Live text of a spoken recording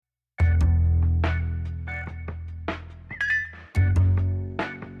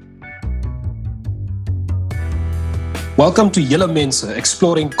Welcome to Yellow Mensa,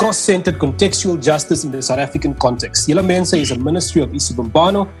 exploring cross-centered contextual justice in the South African context. Yellow Mensa is a ministry of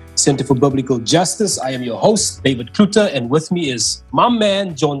isiBumbano, Center for Biblical Justice. I am your host, David Kluter, and with me is my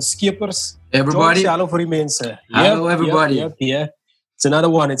man, John Skippers. Everybody. John, hello for Mensa. Hello, everybody. Yeah. It's another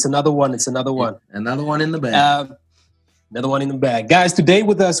one. Another one in the bag. Another one in the bag. Guys, today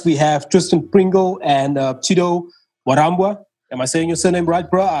with us, we have Tristan Pringle and Chido Warambwa. Am I saying your surname right,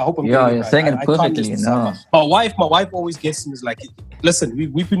 bro? I hope I'm getting it right. You're saying it perfectly. No. My wife always gets me, is like, listen,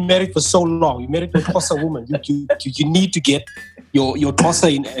 we've been married for so long. You married to a Xhosa woman. You need to get your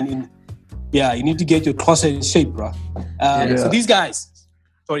Xhosa you need to get your Xhosa in shape, bro. So these guys,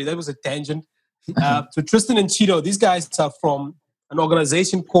 sorry, that was a tangent. So Tristan and Chido, these guys are from an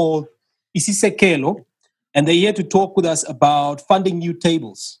organization called isiSekelo, and they're here to talk with us about funding new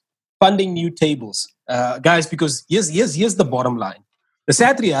tables. Guys, because here's the bottom line. The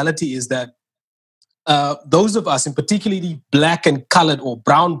sad reality is that those of us, in particularly black and colored or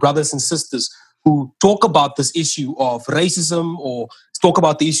brown brothers and sisters who talk about this issue of racism or talk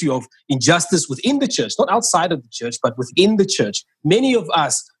about the issue of injustice within the church, not outside of the church, but within the church, many of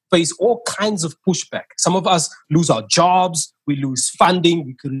us face all kinds of pushback. Some of us lose our jobs, we lose funding,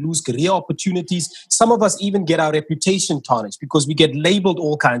 we could lose career opportunities. Some of us even get our reputation tarnished because we get labeled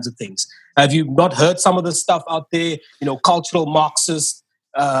all kinds of things. Have you not heard some of the stuff out there? You know, cultural Marxist.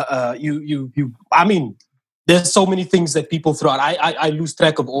 I mean, there's so many things that people throw out. I lose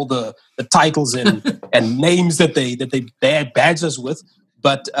track of all the titles and and names that they badge us with.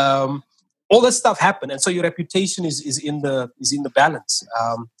 But all that stuff happened, and so your reputation is in the balance.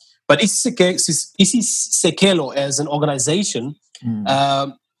 But isiSekelo as an organization,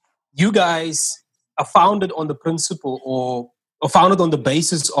 you guys are founded on the principle or founded on the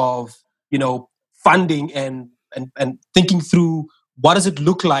basis of, you know, funding and thinking through what does it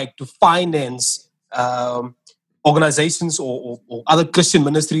look like to finance organizations or other Christian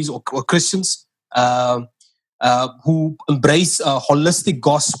ministries or Christians who embrace a holistic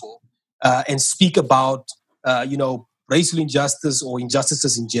gospel and speak about, racial injustice or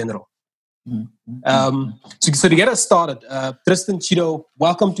injustices in general. So to get us started, Tristan, Chido,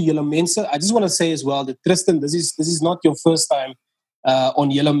 welcome to Yellow Mensa. I just want to say as well that Tristan, this is not your first time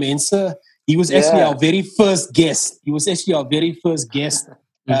on Yellow Mensa. He was actually our very first guest. And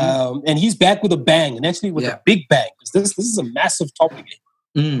he's back with a bang, and actually with a big bang. This is a massive topic.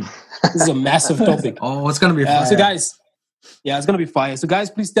 This is a massive topic. Oh, it's going to be fire. So guys, it's going to be fire. So guys,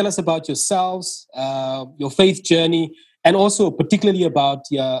 please tell us about yourselves, your faith journey, and also particularly about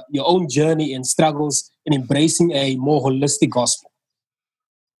your own journey and struggles in embracing a more holistic gospel.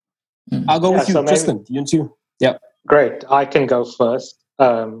 I'll go with you, Tristan. You and you. Yeah. Great. I can go first.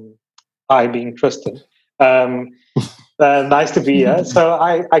 I being Tristan. Nice to be here. So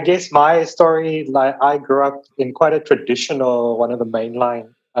I guess my story, like, I grew up in quite a traditional, one of the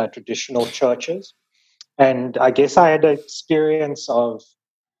mainline traditional churches. And I guess I had an experience of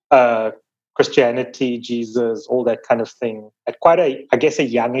Christianity, Jesus, all that kind of thing at quite a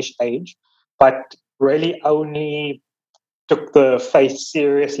youngish age, but really only took the faith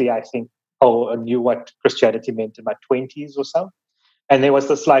seriously, I think, or knew what Christianity meant in my 20s or so. And there was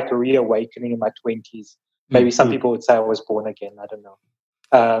this like reawakening in my 20s. Maybe some people would say I was born again. I don't know.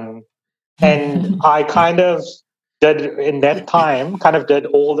 And I kind of did, in that time, did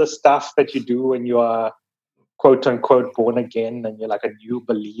all the stuff that you do when you are quote unquote born again and you're like a new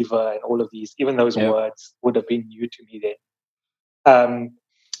believer and all of these, even those words would have been new to me then.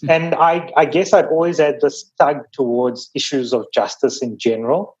 And I guess I'd always had this tug towards issues of justice in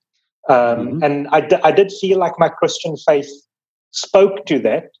general. And I did feel like my Christian faith spoke to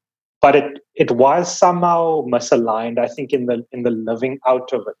that, but it was somehow misaligned, I think, in the living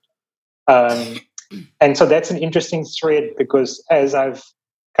out of it. And so that's an interesting thread, because as I've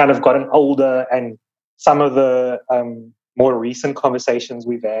kind of gotten older and some of the more recent conversations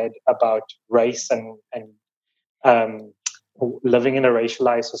we've had about race and living in a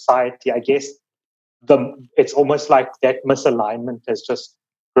racialized society, I guess it's almost like that misalignment has just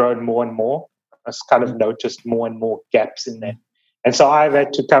grown more and more. I've kind of noticed more and more gaps in that. And so I've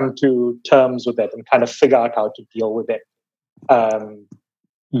had to come to terms with that and kind of figure out how to deal with it. And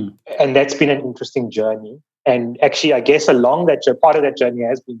that's been an interesting journey. And actually, I guess along that part of that journey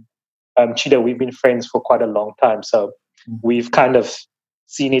has been, Chido, we've been friends for quite a long time. So we've kind of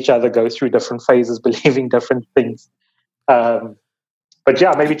seen each other go through different phases, believing different things. But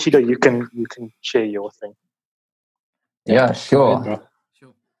yeah, maybe Chido, you can share your thing. Yeah, sure.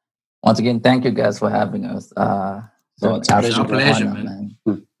 Once again, thank you guys for having us. It's our pleasure, man.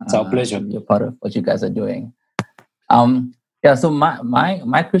 It's our pleasure. You're part of what you guys are doing. Yeah, so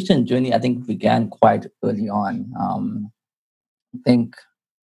my Christian journey, I think, began quite early on. I think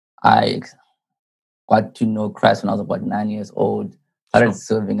I got to know Christ when I was about 9 years old. Started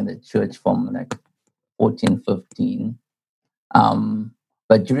serving in the church from like 14, 15.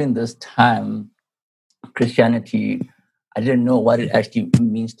 But during this time, Christianity, I didn't know what it actually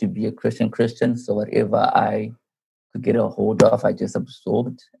means to be a Christian. So whatever I could get a hold of, I just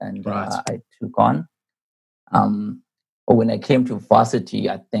absorbed and I took on. But when I came to varsity,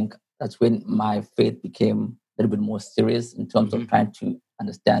 I think that's when my faith became a little bit more serious in terms of trying to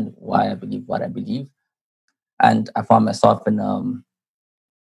understand why I believe what I believe. And I found myself in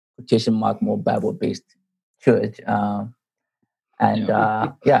quotation mark more Bible-based church. And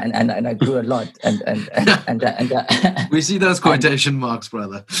I grew a lot, and we see those quotation marks,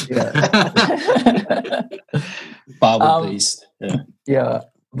 brother. Yeah, Bible-based.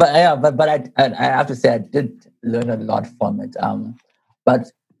 But I have to say I did learn a lot from it.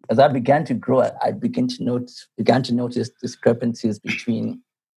 But as I began to grow, I began to notice discrepancies between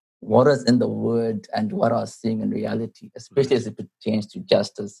what was in the word and what I was seeing in reality, especially as it pertains to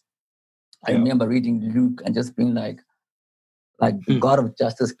justice. I remember reading Luke and just being like the God of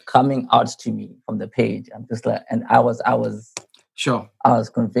justice coming out to me from the page. I'm just like, and I was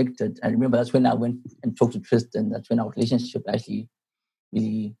convicted. I remember that's when I went and talked to Tristan. That's when our relationship actually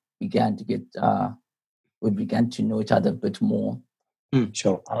really began to get. We began to know each other a bit more.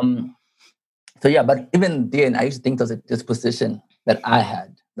 Sure. So but even then, I used to think there was a disposition that I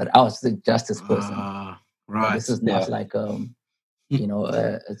had, that I was the justice person. Right. This is not like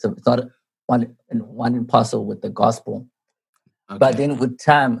it's not one in parcel with the gospel. Okay. But then with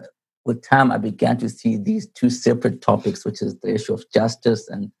time, I began to see these two separate topics, which is the issue of justice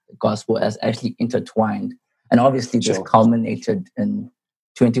and the gospel, as actually intertwined. And obviously, this culminated in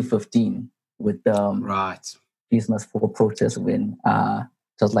 2015 with the Peace Must Fall protest, when it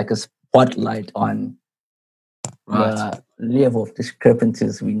was like a spotlight on the level of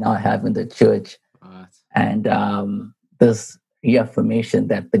discrepancies we now have in the church, and this reaffirmation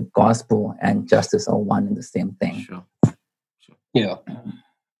that the gospel and justice are one and the same thing. Yeah,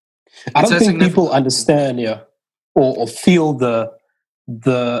 I don't think people understand, or feel the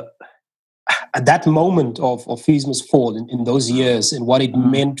at that moment of Peace Must Fall in those years and what it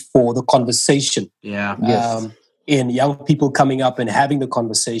meant for the conversation. In young people coming up and having the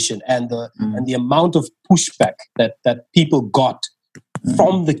conversation, and the amount of pushback that people got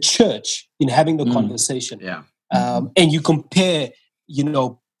from the church in having the conversation. And you compare,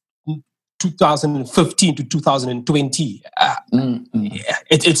 2015 to 2020,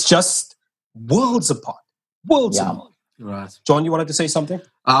 it's just worlds apart. Apart. Right. John, you wanted to say something?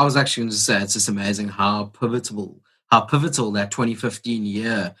 I was actually going to say it's just amazing how pivotal that 2015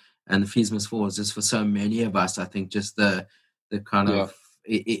 year and the Peace Must Fall is just for so many of us. I think just the kind of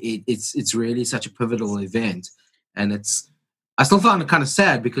it's really such a pivotal event, and I still find it kind of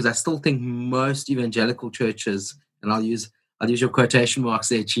sad because I still think most evangelical churches, and I'll use your quotation marks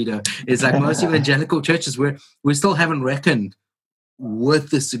there, Cheeto, is like most evangelical churches we still haven't reckoned with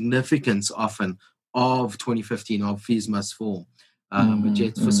the significance often of 2015 of Peace Must Fall, but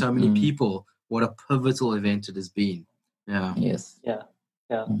yet for so many people, what a pivotal event it has been. Yeah. Yes. Yeah.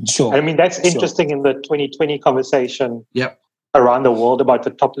 Sure. I mean, that's interesting in the 2020 conversation Yep. around the world about the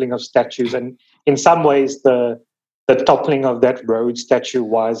toppling of statues. And in some ways, the toppling of that Rhodes statue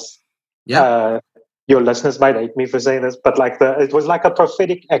was, your listeners might hate me for saying this, but it was like a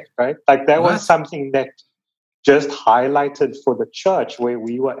prophetic act, right? Like that was something that just highlighted for the church where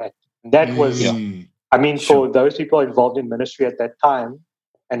we were at. And that was, I mean, for those people involved in ministry at that time,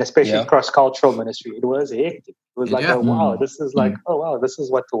 and especially cross-cultural ministry, it was hectic. It was like, this is like, this is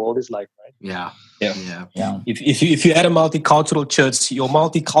what the world is like, right? Yeah. If you had a multicultural church, your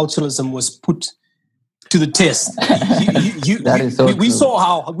multiculturalism was put to the test. We saw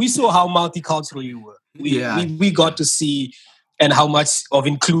how multicultural you were. We got to see and how much of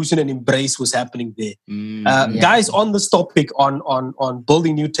inclusion and embrace was happening there. Guys, on this topic on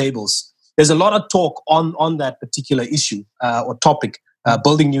building new tables, there's a lot of talk on that particular issue or topic.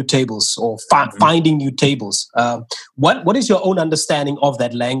 Building new tables or finding new tables. What is your own understanding of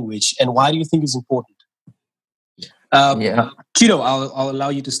that language, and why do you think it's important? Cheeto, I'll allow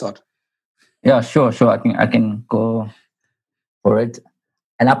you to start. Yeah, sure. I can go for it,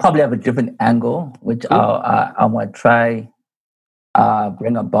 and I probably have a different angle, which I want to try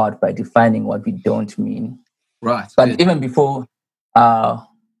bring about by defining what we don't mean. Right. But even before I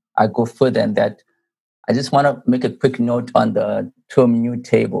go further than that, I just want to make a quick note on the term new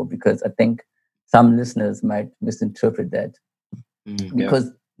table, because I think some listeners might misinterpret that.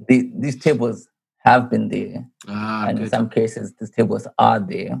 Because these tables have been there. And good. in some cases, these tables are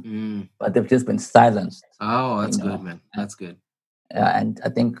there, but they've just been silenced. Oh, that's good, man. That's good. And I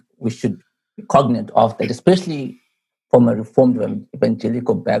think we should be cognizant of that, especially from a Reformed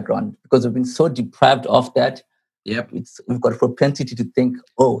evangelical background, because we've been so deprived of that. Yep. We've got a propensity to think,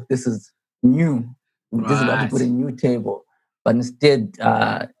 oh, this is new. This is what to put a new table. But instead,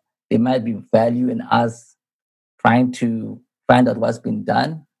 there might be value in us trying to find out what's been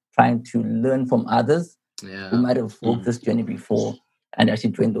done, trying to learn from others who might have walked this journey before and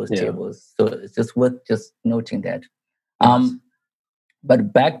actually joined those tables. So it's just worth just noting that.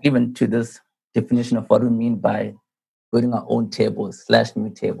 But back even to this definition of what we mean by building our own tables / new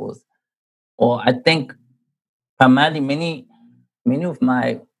tables. Or I think primarily many of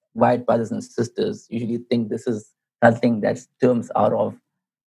my white brothers and sisters usually think this is something that stems out of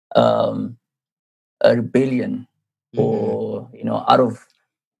a rebellion or, out of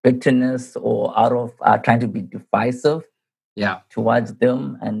bitterness or out of trying to be divisive towards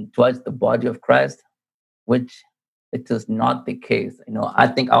them and towards the body of Christ, which it is not the case. I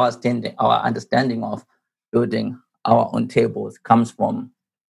think our understanding of building our own tables comes from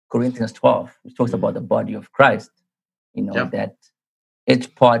Corinthians 12, which talks about the body of Christ. That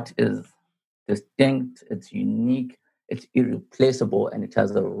each part is distinct, it's unique, it's irreplaceable, and it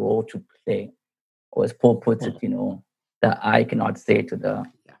has a role to play. Or as Paul puts it, the eye cannot say to the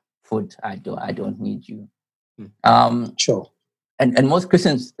foot, I don't need you. Sure. And most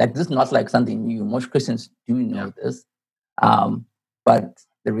Christians, like, this is not like something new. Most Christians do know this. But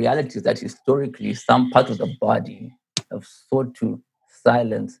the reality is that historically, some parts of the body have sought to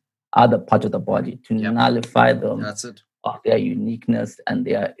silence other parts of the body, to nullify them of their uniqueness and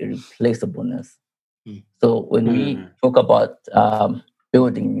their irreplaceableness. So when we talk about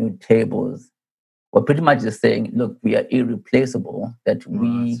building new tables, we're pretty much just saying, look, we are irreplaceable, that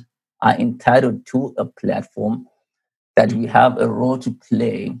we are entitled to a platform, that we have a role to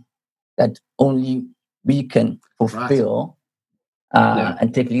play that only we can fulfill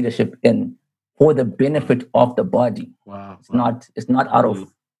and take leadership in for the benefit of the body. It's not out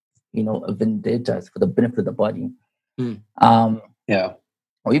of a vendetta, it's for the benefit of the body.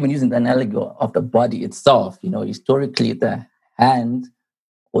 Or even using the analogy of the body itself, historically the hand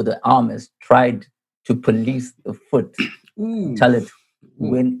or the arm has tried to police the foot, tell it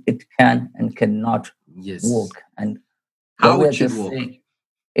when it can and cannot walk, and how it should walk.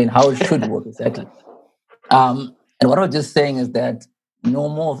 And how it should work, exactly. And what I was just saying is that no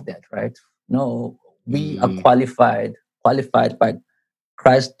more of that, right? No, we are qualified by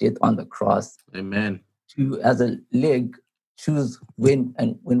Christ's death on the cross. Amen. To, as a leg, choose when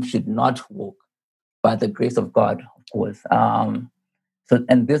and when should not walk, by the grace of God, of course. So,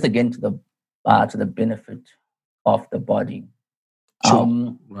 and this again to the benefit of the body.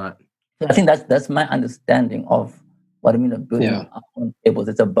 Sure. So I think that's my understanding of what I mean of building our own tables.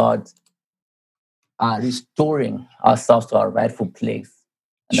 It's about restoring ourselves to our rightful place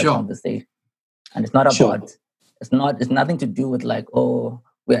in the conversation. And it's not about it's nothing to do with like, oh,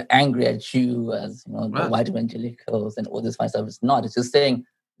 we're angry at you as the white evangelicals and all this fine stuff. It's not. It's just saying,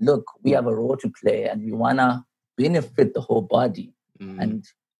 look, we have a role to play and we wanna benefit the whole body. And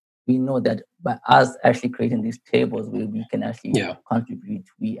we know that by us actually creating these tables where we can actually contribute,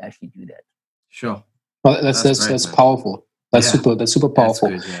 we actually do that. Sure. Well, that's powerful. That's super powerful.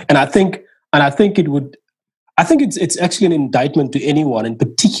 That's good, And I think it's actually an indictment to anyone, in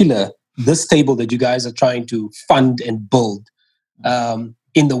particular this table that you guys are trying to fund and build,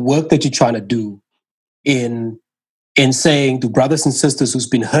 in the work that you're trying to do, in saying to brothers and sisters who's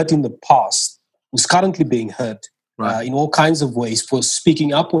been hurt in the past, who's currently being hurt in all kinds of ways, for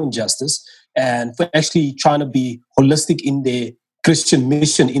speaking up on justice and for actually trying to be holistic in their Christian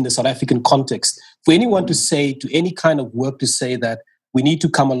mission in the South African context. For anyone to say, to any kind of work to say that we need to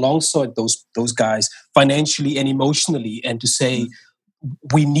come alongside those guys financially and emotionally, and to say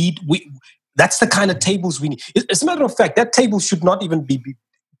that's the kind of tables we need. As a matter of fact, that table should not even be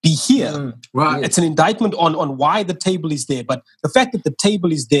here. It's an indictment on why the table is there. But the fact that the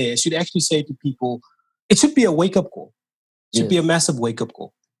table is there should actually say to people, it should be a wake-up call. It should be a massive wake-up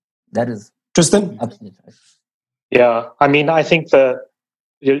call. That is Tristan? Absolutely. Yeah, I mean, I think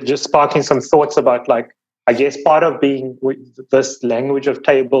you're just sparking some thoughts about, like, I guess part of being with this language of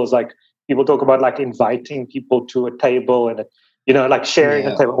tables, like people talk about like inviting people to a table and, like sharing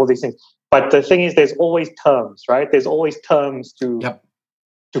a table, all these things. But the thing is, there's always terms, right? There's always terms to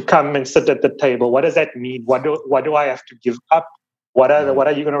come and sit at the table. What does that mean? What do I have to give up? What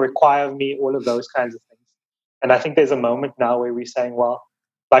are you going to require of me? All of those kinds of things. And I think there's a moment now where we're saying, well,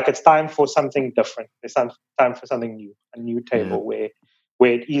 like, it's time for something different. It's time for something new, a new table where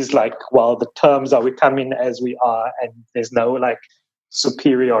where it is like, well, the terms are we come in as we are, and there's no like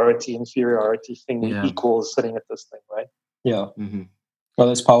superiority, inferiority thing. We equals sitting at this thing, right? Yeah. Mm-hmm. Well,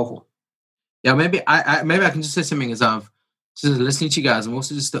 that's powerful. Yeah, maybe I can just say something as I've just listening to you guys. I'm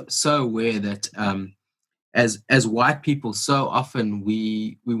also just so aware that as white people, so often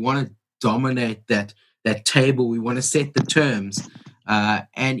we want to dominate that table. We want to set the terms,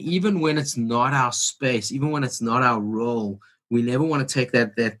 and even when it's not our space, even when it's not our role, we never want to take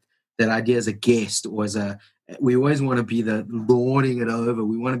that idea as a guest or as a. We always want to be the lording it over.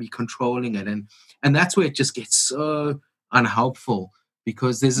 We want to be controlling it, and that's where it just gets so unhelpful,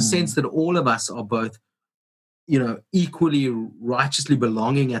 because there's a sense that all of us are both, equally righteously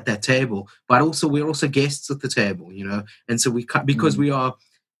belonging at that table, but also we're also guests at the table, and so we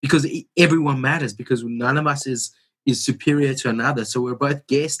because everyone matters, because none of us is superior to another, so we're both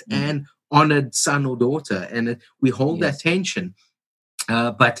guest and honored son or daughter, and we hold that tension.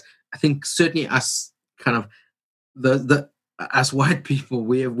 But I think certainly us kind of us white people,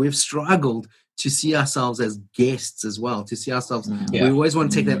 we've struggled to see ourselves as guests as well, to see ourselves, we always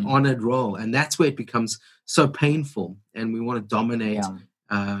want to take that honored role, and that's where it becomes so painful, and we want to dominate.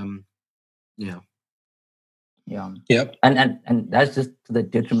 And that's just to the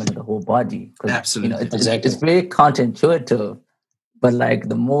detriment of the whole body. Absolutely. It's very counterintuitive, but like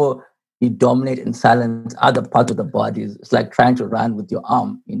the more you dominate and silence other parts of the body, it's like trying to run with your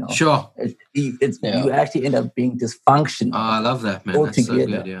arm, Sure. You actually end up being dysfunctional. Oh, I love that, man.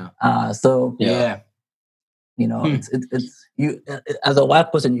 Altogether. That's so good, it's you as a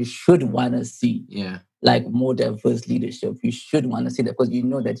white person, you should want to see like more diverse leadership. You should want to see that, because you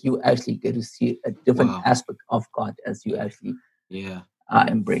know that you actually get to see a different aspect of God as you actually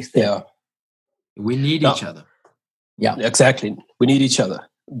embrace that. Yeah. We need each other. Yeah, exactly. We need each other.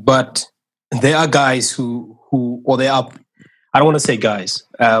 But there are guys who I don't want to say guys.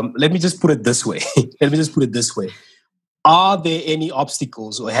 Let me just put it this way. Are there any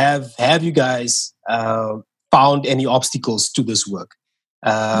obstacles, or have you guys found any obstacles to this work?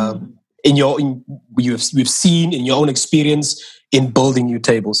 We've seen in your own experience in building new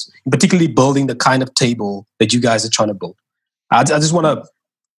tables, particularly building the kind of table that you guys are trying to build. I just want to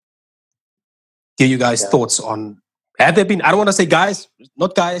hear you guys' thoughts on, have there been, I don't want to say guys,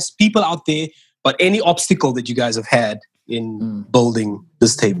 not guys, people out there, but any obstacle that you guys have had in building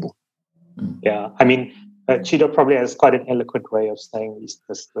this table? Yeah, I mean, Chido probably has quite an eloquent way of saying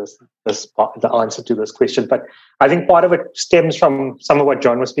the answer to this question. But I think part of it stems from some of what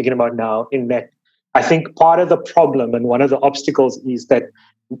John was speaking about now, in that I think part of the problem and one of the obstacles is that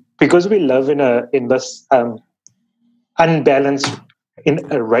because we live in this unbalanced, in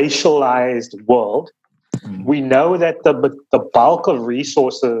a racialized world, we know that the bulk of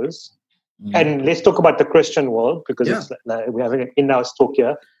resources, and let's talk about the Christian world, because we're having an in-house talk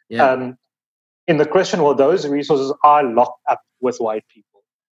here. In the Christian world, those resources are locked up with white people.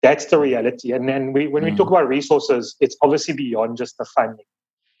 That's the reality. And then when we talk about resources, it's obviously beyond just the funding.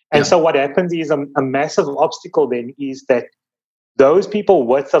 And so what happens is a massive obstacle then is that those people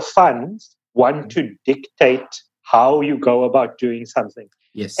with the funds want to dictate how you go about doing something.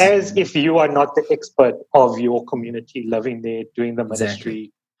 Yes. As if you are not the expert of your community, living there, doing the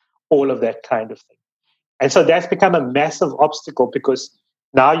ministry, all of that kind of thing. And so that's become a massive obstacle, because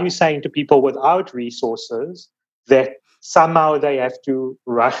now you're saying to people without resources that somehow they have to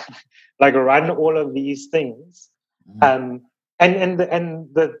run all of these things. And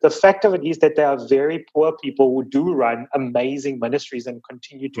the fact of it is that there are very poor people who do run amazing ministries and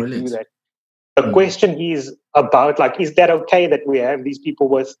continue to do that. The question is about, is that okay that we have these people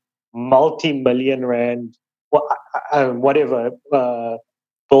with multi-million rand, whatever,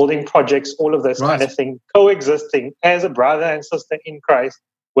 building projects, all of this kind of thing, coexisting as a brother and sister in Christ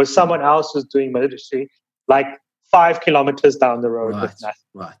with someone else who's doing ministry, 5 kilometers down the road with nothing.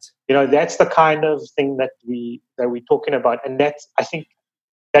 Right. That's the kind of thing that we're talking about, and that's, I think,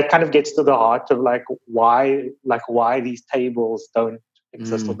 that kind of gets to the heart of why these tables don't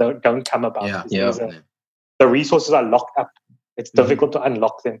exist or don't come about. The resources are locked up. It's difficult to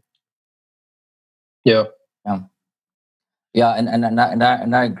unlock them. Yeah.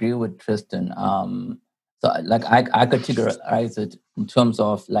 And I agree with Tristan. So I categorize it in terms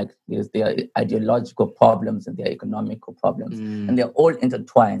of there's their ideological problems and their economical problems, and they're all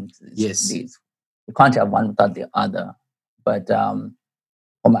intertwined. Yes, you can't have one without the other. But from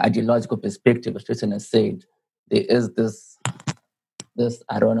an ideological perspective, as Tristan has said, there is this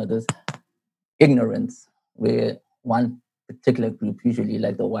ignorance where one particular group, usually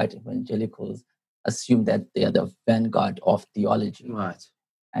like the white evangelicals, assume that they are the vanguard of theology. Right.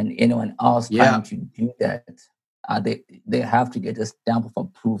 And anyone else trying to do that they have to get a stamp of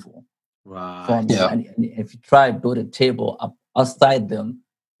approval Right. from you. And if you try to build a table up outside them,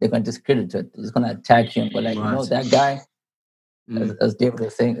 they're going to discredit it. They're going to attack you and go like, that guy, as David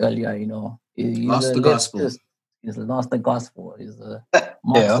was saying earlier, he's lost the gospel. He's lost the gospel. He's a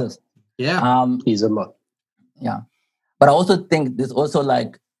Marxist. He's a Marxist. Yeah. But I also think there's also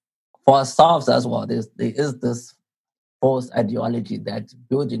like for ourselves as well, there is this false ideology that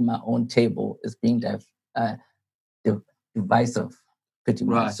building my own table is being divisive, pretty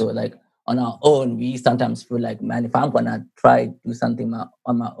much. Right. So like on our own, we sometimes feel like, man, if I'm gonna try to do something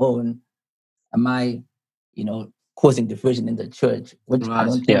on my own, am I, causing division in the church? Which I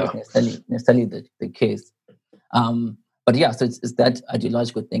don't think is necessarily the case. But yeah, so it's that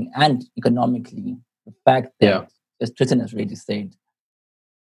ideological thing, and economically, the fact that, as Tristan has already said,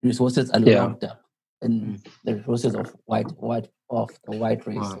 resources are locked up in the resources of the white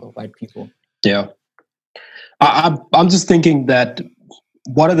race or white people. Yeah, I'm just thinking that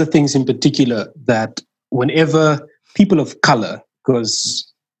one of the things in particular that whenever people of color,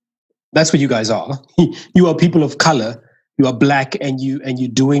 because that's what you guys are, you are people of color, you are black, and you're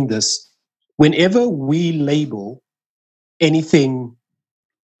doing this. Whenever we label anything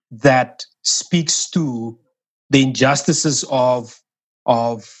that speaks to the injustices of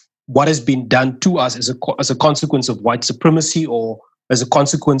what has been done to us as a consequence of white supremacy or as a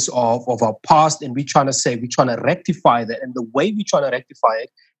consequence of our past, and we're trying to rectify that. And the way we're trying to rectify it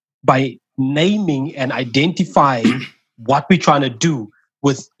by naming and identifying what we're trying to do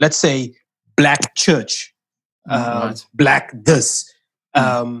with, let's say, black church, black this,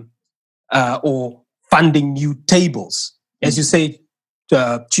 or funding new tables. As you say,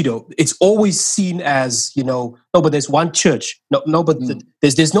 Chido, it's always seen as, no, but there's one church. No, but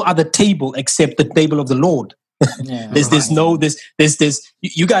there's no other table except the table of the Lord. You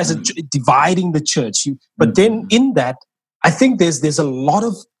guys are dividing the church. But then in that, I think there's a lot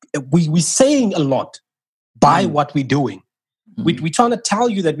of, we're saying a lot by what we're doing. We're trying to tell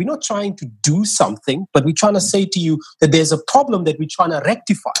you that we're not trying to do something, but we're trying to say to you that there's a problem that we're trying to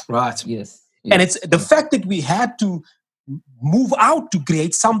rectify. Right. Yes. And it's the fact that we had to move out to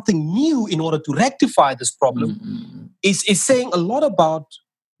create something new in order to rectify this problem is saying a lot about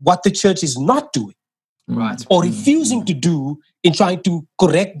what the church is not doing. Right. Or refusing to do in trying to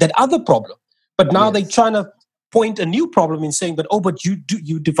correct that other problem. But now they're trying to point a new problem in saying, but you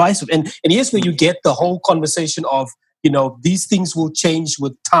divisive. And here's where you get the whole conversation of, these things will change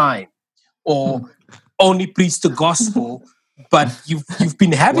with time, or only preach the gospel, but you've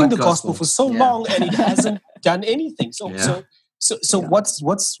been having the gospel for so long and it hasn't done anything. So what's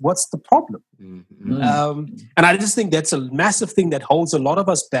the problem? And I just think that's a massive thing that holds a lot of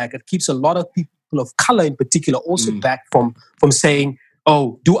us back. It keeps a lot of people of color in particular also back from saying,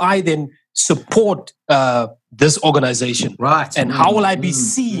 oh, do I then support this organization? Right. And how will I be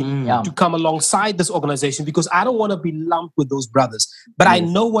seen to come alongside this organization? Because I don't want to be lumped with those brothers. But I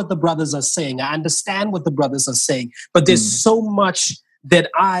know what the brothers are saying. I understand what the brothers are saying. But there's so much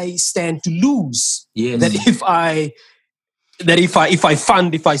that I stand to lose. Yes. That if I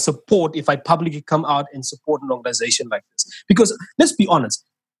fund, if I support, if I publicly come out and support an organization like this. Because let's be honest,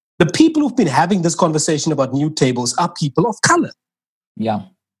 the people who've been having this conversation about new tables are people of color. Yeah.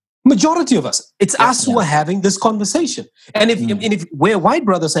 Majority of us. It's us who are having this conversation. And if where white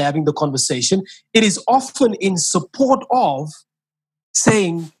brothers are having the conversation, it is often in support of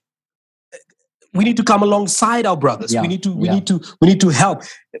saying, we need to come alongside our brothers. We need to help.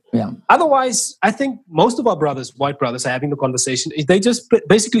 Yeah. Otherwise, I think most of our brothers, white brothers, are having the conversation. They just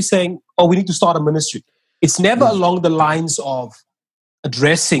basically saying, "Oh, we need to start a ministry." It's never along the lines of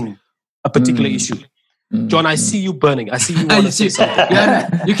addressing a particular issue. John, I see you burning. I see you want to say something.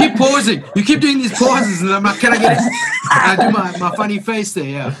 Yeah, you keep pausing. You keep doing these pauses, and I'm like, "Can I get it?" I do my funny face there.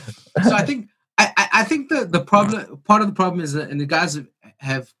 Yeah. So I think the problem, part of the problem is that, and the guys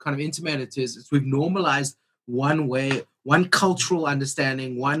have kind of intimated to us, is we've normalized one way, one cultural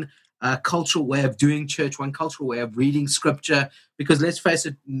understanding, one cultural way of doing church, one cultural way of reading scripture. Because let's face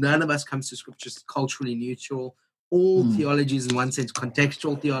it, none of us comes to scriptures culturally neutral. All theology is in one sense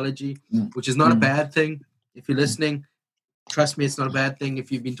contextual theology, which is not a bad thing. If you're listening, trust me, it's not a bad thing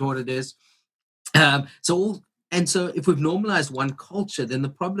if you've been taught it is. So if we've normalized one culture, then the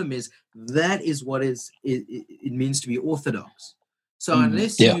problem is that is what it means to be orthodox. So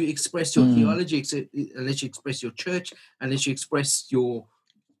unless you express your theology, unless you express your church, unless you express your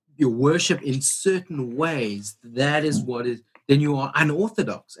worship in certain ways, that is what is. Then you are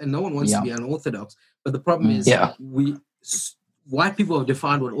unorthodox, and no one wants to be unorthodox. But the problem is, white people have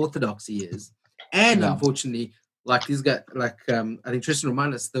defined what orthodoxy is, and unfortunately, like these guys, like I think Tristan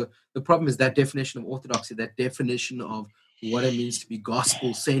reminded us, the problem is that definition of orthodoxy, that definition of what it means to be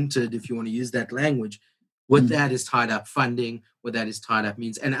gospel-centered, if you want to use that language, with that is tied up funding, with that is tied up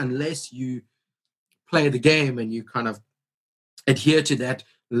means. And unless you play the game and you kind of adhere to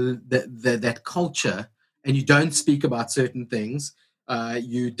that culture, and you don't speak about certain things,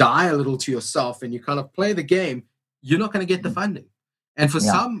 you die a little to yourself and you kind of play the game, you're not going to get the funding. And for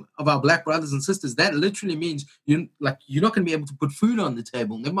some of our Black brothers and sisters, that literally means you're not going to be able to put food on the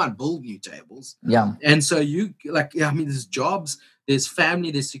table. Never mind build new tables. Yeah. And so there's jobs, there's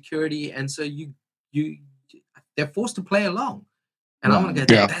family, there's security, and so they're forced to play along. And I'm going to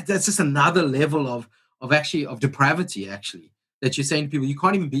go, that's just another level of depravity, actually, that you're saying to people, you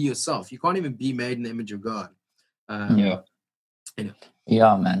can't even be yourself. You can't even be made in the image of God.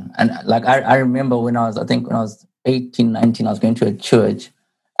 Yeah, man. And like I remember when I was 18, 19, I was going to a church,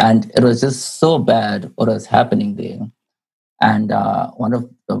 and it was just so bad what was happening there. And one of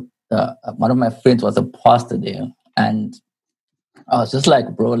my friends was a pastor there, and I was just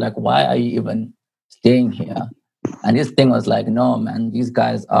like, bro, like, why are you even staying here? And his thing was like, no, man, these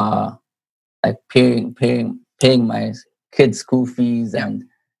guys are like paying my kids' school fees, and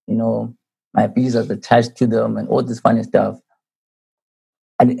my visa's attached to them, and all this funny stuff.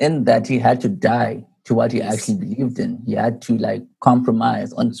 And in that, he had to die to what he actually believed in. He had to like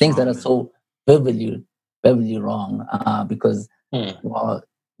compromise on things that are so vividly wrong, because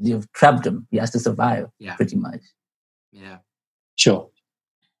you've trapped him. He has to survive, pretty much. Yeah. Sure.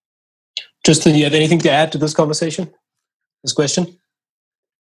 Tristan, you have anything to add to this conversation? This question?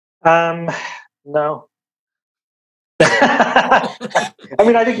 No. I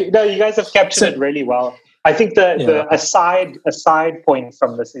mean, I think you guys have captured it really well. I think the aside point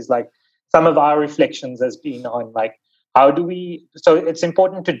from this is like some of our reflections has been on like so it's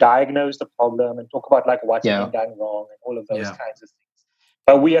important to diagnose the problem and talk about like what's been done wrong and all of those kinds of things.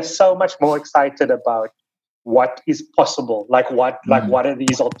 But we are so much more excited about what is possible, like what are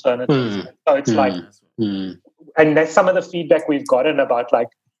these alternatives? So it's and that's some of the feedback we've gotten about like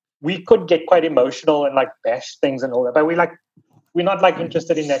we could get quite emotional and like bash things and all that, but we're not like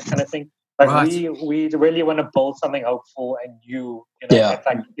interested in that kind of thing. Like we really want to build something hopeful and that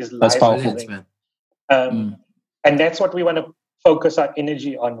like is life-giving. And that's what we want to focus our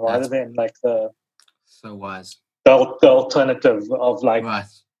energy on, rather than like the alternative of like. Right.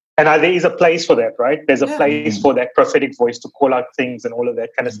 And there is a place for that, right? There's a place for that prophetic voice to call out things and all of that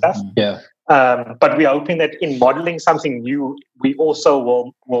kind of stuff. Yeah. But we're hoping that in modeling something new, we also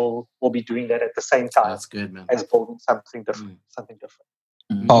will be doing that at the same time. That's good, man. As building something different.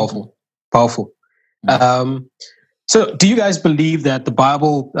 Powerful. So do you guys believe that the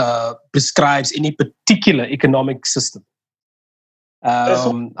Bible prescribes any particular economic system? I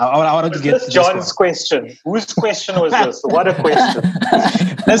wanted to get this John's question. Whose question was this? What a question.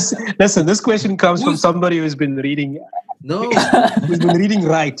 Listen, this question comes from somebody who's been reading. Who's been reading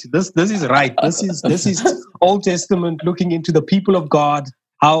right. This is right. This is Old Testament, looking into the people of God.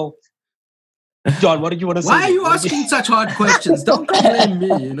 How, John, what did you want to say? Why are you asking such hard questions? Don't blame me.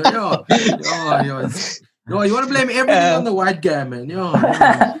 You want to blame everything on the white guy, man.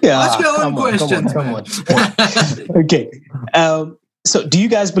 Ask your own questions. Come on. Okay. So do you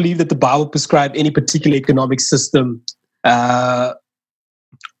guys believe that the Bible prescribed any particular economic system?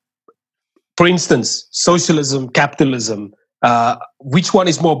 For instance, socialism, capitalism, which one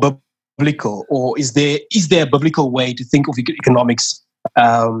is more biblical? Or is there a biblical way to think of economics?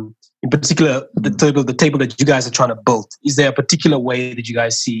 In particular, the table that you guys are trying to build. Is there a particular way that you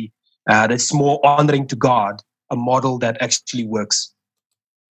guys see that's more honoring to God, a model that actually works?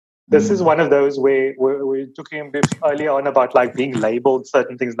 This is one of those where we're talking a bit earlier on about like being labeled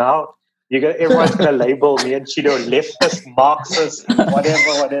certain things. Now everyone's going to label me and Chido leftist, Marxist,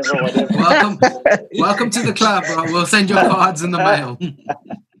 whatever. Welcome to the club, bro. We'll send your cards in the mail.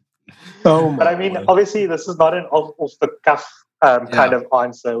 But I mean, obviously, this is not an off the cuff kind of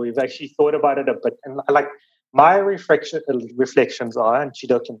answer. We've actually thought about it a bit, and like my reflections are, and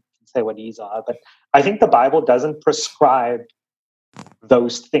Chido can say what these are, but I think the Bible doesn't prescribe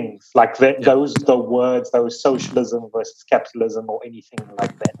those things, like the words, those socialism versus capitalism or anything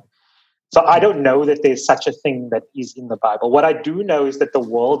like that. So I don't know that there's such a thing that is in the Bible. What I do know is that the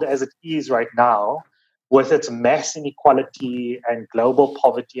world as it is right now, with its mass inequality and global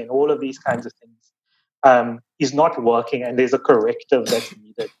poverty and all of these kinds of things, is not working, and there's a corrective that's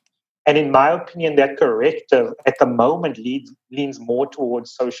needed. And in my opinion, that corrective at the moment leans more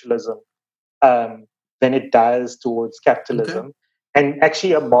towards socialism than it does towards capitalism. Okay. And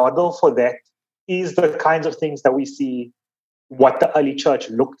actually a model for that is the kinds of things that we see what the early church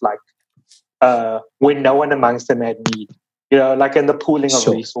looked like. when no one amongst them had need. Like in the pooling of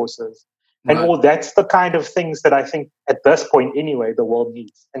resources. And all that's the kind of things that I think at this point anyway, the world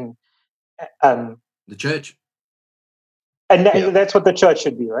needs. And the church. And that's what the church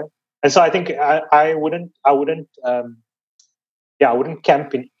should be, right? And so I think I wouldn't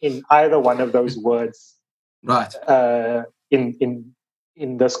camp in either one of those words, right? In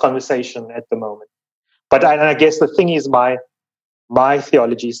this conversation at the moment. But I guess the thing is, my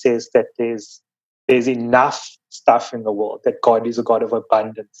theology says that there's enough stuff in the world, that God is a God of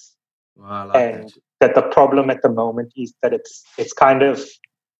abundance, and that the problem at the moment is that it's kind of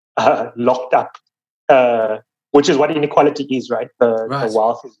locked up. Which is what inequality is, right? The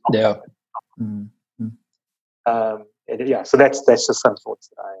wealth is not. Mm-hmm. So that's just some thoughts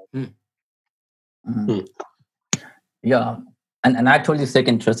that I have. Mm-hmm. Yeah, and I totally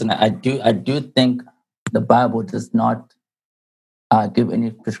second Tristan. I do think the Bible does not give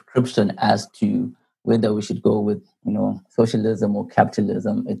any prescription as to whether we should go with socialism or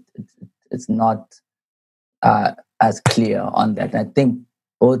capitalism. It's not as clear on that. I think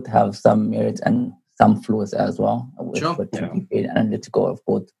both have some merits and some flaws as well with analytical of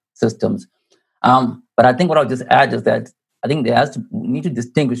both systems. But I think what I'll just add is that I think we need to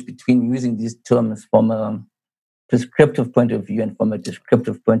distinguish between using these terms from a prescriptive point of view and from a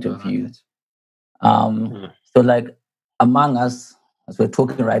descriptive point of view. So like among us, as we're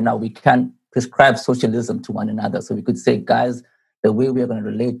talking right now, we can prescribe socialism to one another. So we could say, guys, the way we are going to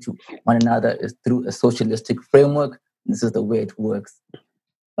relate to one another is through a socialistic framework. This is the way it works.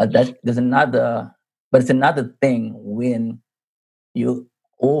 But it's another thing when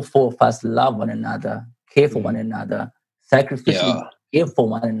all four of us love one another, care for one another, sacrificially care for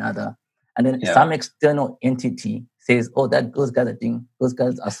one another, and then some external entity says, "Oh, those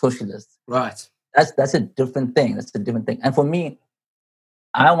guys are socialists." Right. That's a different thing. That's a different thing. And for me,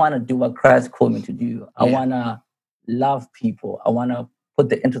 I want to do what Christ called me to do. I want to love people. I want to put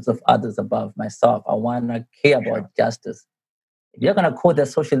the interests of others above myself. I want to care about justice. If you're going to call that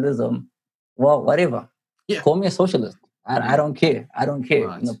socialism, well, whatever. Yeah. Call me a socialist. I don't care. I don't care.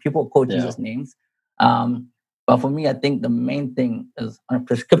 Right. People quote Jesus' names. But for me, I think the main thing is on a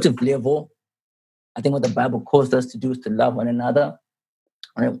prescriptive level, I think what the Bible calls us to do is to love one another.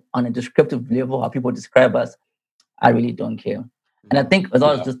 On a descriptive level, how people describe us, I really don't care. And I think as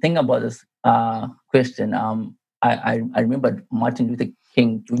I was just thinking about this question, I remembered Martin Luther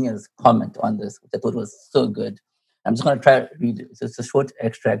King Jr.'s comment on this, which I thought was so good. I'm just going to try to read it. It's a short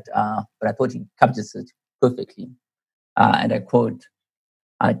extract, but I thought he captures it perfectly. And I quote,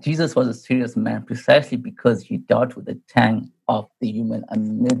 Jesus was a serious man precisely because he dealt with the tang of the human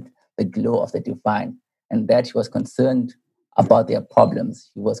amid the glow of the divine, and that he was concerned about their problems.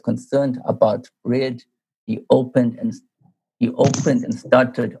 He was concerned about bread. He opened and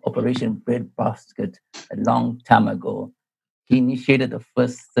started Operation Breadbasket a long time ago. He initiated the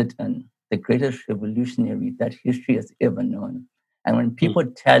first sit-in, the greatest revolutionary that history has ever known. And when people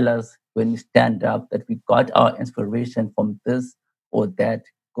tell us when we stand up that we got our inspiration from this or that,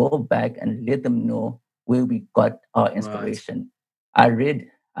 go back and let them know where we got our inspiration. Right. I read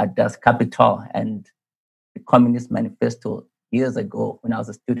Das Kapital and the Communist Manifesto years ago when I was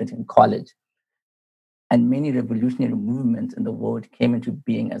a student in college. And many revolutionary movements in the world came into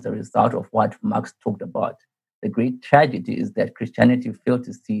being as a result of what Marx talked about. The great tragedy is that Christianity failed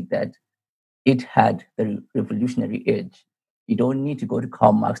to see that it had the revolutionary edge. You don't need to go to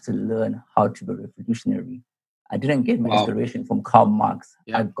Karl Marx to learn how to be revolutionary. I didn't get my inspiration from Karl Marx.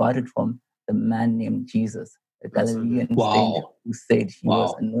 Yeah. I got it from the man named Jesus, a Galilean saint who said he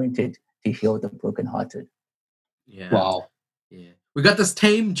was anointed to heal the brokenhearted. Yeah. Wow. Yeah. We got this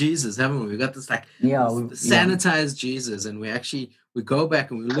tame Jesus, haven't we? We got this sanitized Jesus, and we go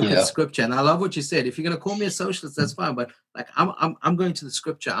back and we look at scripture. And I love what you said. If you're going to call me a socialist, that's fine. But like I'm going to the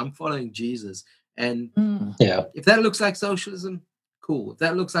scripture. I'm following Jesus. And if that looks like socialism, cool. If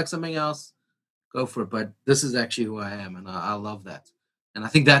that looks like something else, go for it. But this is actually who I am, and I love that. And I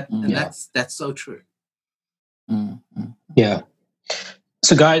think that that's so true. Yeah.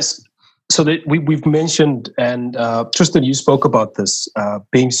 So guys, so that we've mentioned, and Tristan, you spoke about this,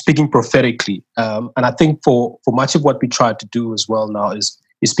 speaking prophetically. And I think for much of what we try to do as well now is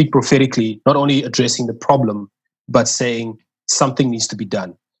speak prophetically, not only addressing the problem, but saying something needs to be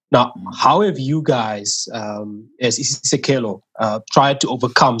done. Now, how have you guys, as Isekelo, tried to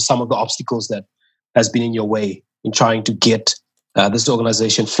overcome some of the obstacles that has been in your way in trying to get this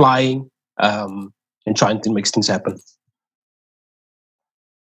organization flying and trying to make things happen?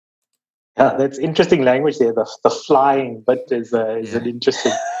 Yeah, that's interesting language there. The flying bit is an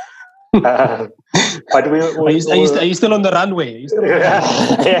interesting. But are you still on the runway? Yeah.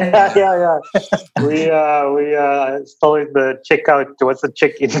 We still in the checkout. What's the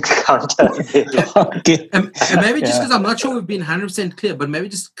check-in counter? Okay. And maybe just because I'm not sure we've been 100% clear, but maybe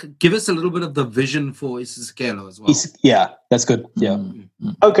just give us a little bit of the vision for Isisekelo as well. Yeah, that's good. Yeah.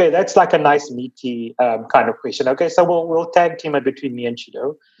 Okay, that's like a nice meaty kind of question. Okay, so we'll tag team it between me and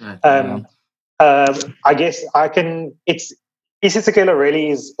Chido. Right. I guess I can. Isisekelo really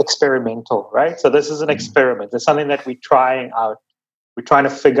is experimental, right? So this is an experiment. It's something that we're trying out. We're trying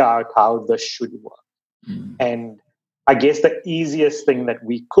to figure out how this should work. And I guess the easiest thing that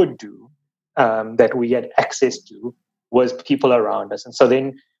we could do, that we had access to, was people around us. And so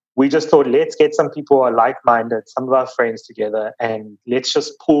then we just thought, let's get some people who are like-minded, some of our friends together, and let's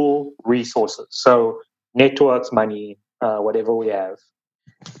just pool resources. So networks, money, whatever we have.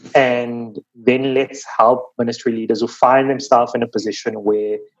 And then let's help ministry leaders who find themselves in a position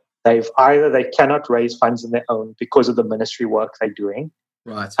where they cannot raise funds on their own because of the ministry work they're doing.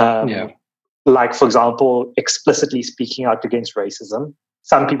 Right. Like, for example, explicitly speaking out against racism.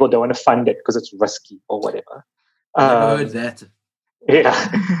 Some people don't want to fund it because it's risky or whatever. Never heard that. Yeah.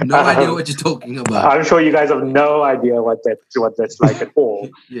 No idea what you're talking about. I'm sure you guys have no idea what that's like at all.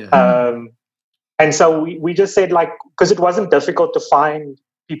 Yeah. And so we just said, like, because it wasn't difficult to find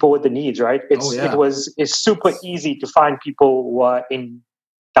people with the needs, right? It's super easy to find people who are in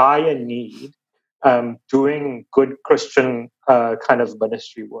dire need, doing good Christian kind of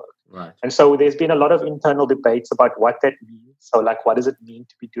ministry work. Right. And so there's been a lot of internal debates about what that means. So, like, what does it mean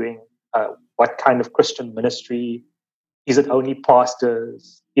to be doing what kind of Christian ministry? Is it only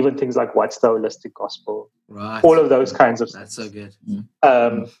pastors? Even things like what's the holistic gospel? Right. All of those kinds of That's things. so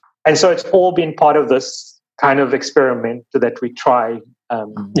good. And so it's all been part of this kind of experiment that we try.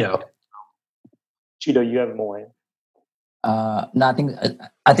 Chido, you have more. No,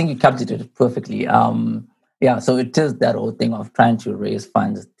 I think you captured it perfectly. So it is that whole thing of trying to raise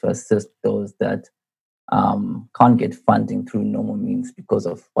funds to assist those that can't get funding through normal means because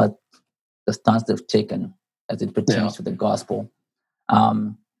of what the stance they've taken as it pertains to the gospel.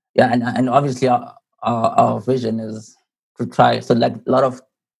 And obviously our vision is to try. So, like, a lot of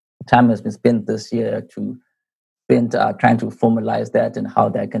time has been spent this year to spend trying to formalize that and how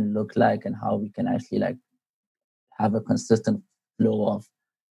that can look like and how we can actually, like, have a consistent flow of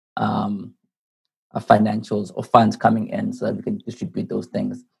financials or funds coming in so that we can distribute those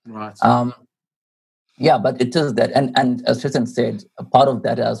things. Right. But it is that, and as Tristan said, a part of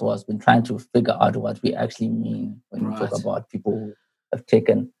that as well has been trying to figure out what we actually mean when we talk about people who have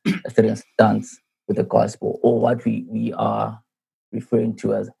taken a certain stance with the gospel, or what we are referring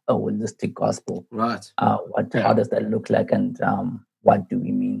to as a holistic gospel. Right. How does that look like, and what do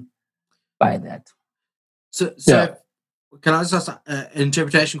we mean by that? So can I just ask an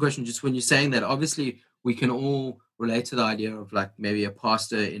interpretation question? Just when you're saying that, obviously we can all relate to the idea of, like, maybe a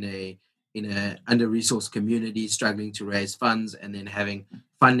pastor in a under-resourced community struggling to raise funds and then having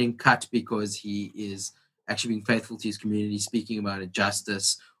funding cut because he is actually being faithful to his community, speaking about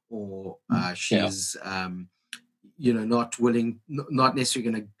injustice, or she's not willing, not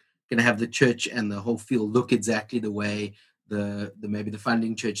necessarily going to have the church and the whole field look exactly the way the maybe the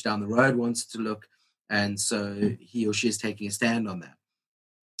funding church down the road wants it to look, and so he or she is taking a stand on that.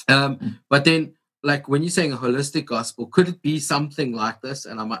 But then, like, when you're saying a holistic gospel, could it be something like this?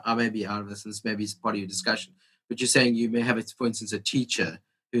 And I may be out of this, and this may be part of your discussion, but you're saying you may have, for instance, a teacher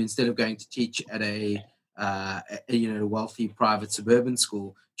who, instead of going to teach at a wealthy private suburban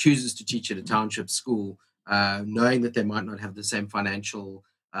school, chooses to teach at a township school, knowing that they might not have the same financial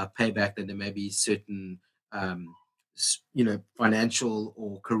payback, that there may be certain financial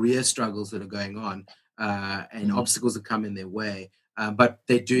or career struggles that are going on, and obstacles that come in their way. But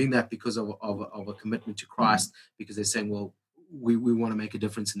they're doing that because of a commitment to Christ, because they're saying, well, we want to make a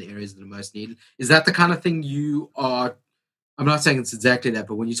difference in the areas that are most needed. Is that the kind of thing you are? I'm not saying it's exactly that,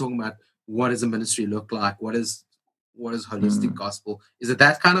 but when you're talking about what does a ministry look like, what is holistic gospel, is it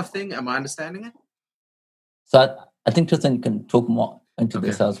that kind of thing? Am I understanding it? So I think Tristan can talk more into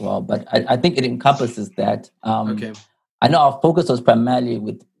this as well, but I think it encompasses that. I know our focus was primarily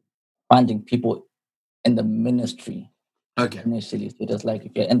with finding people in the ministry. Initially, so just like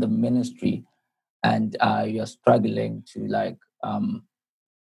if you're in the ministry and you're struggling to, like,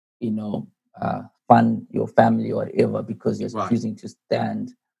 fund your family or whatever because you're choosing to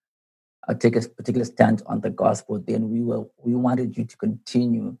take a particular stand on the gospel, then we wanted you to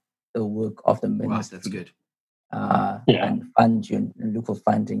continue the work of the ministry. Right, that's good. And fund you and look for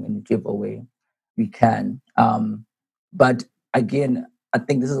funding in whichever way we can. But again, I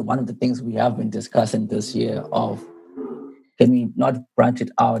think this is one of the things we have been discussing this year of can we not branch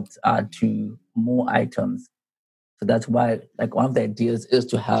it out to more items? So that's why, like, one of the ideas is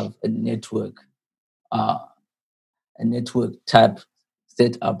to have a network type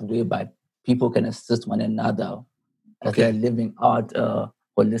set up whereby people can assist one another as they're living out a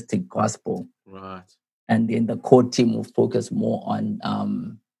holistic gospel. Right. And then the core team will focus more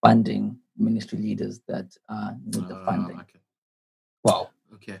on funding ministry leaders that need the funding. Okay. Wow.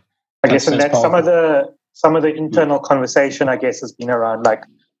 Okay. I guess, and that's some of the internal conversation, I guess, has been around, like,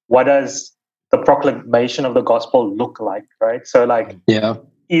 what does the proclamation of the gospel look like, right? So, like,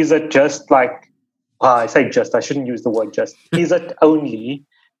 is it just like, I say just, I shouldn't use the word just. Is it only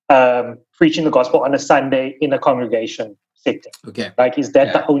preaching the gospel on a Sunday in a congregation setting? Okay. Like, is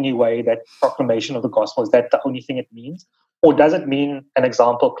that the only way, that proclamation of the gospel, is that the only thing it means? Or does it mean an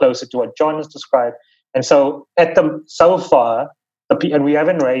example closer to what John has described? And so so far, and we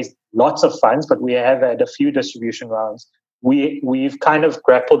haven't raised lots of funds, but we have had a few distribution rounds. We've kind of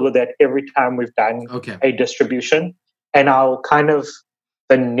grappled with that every time we've done a distribution. And our kind of,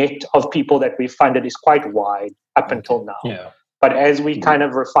 the net of people that we've funded is quite wide up until now. Yeah. But as we kind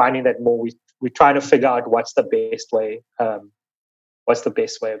of refining that more, we're trying to figure out what's the best way of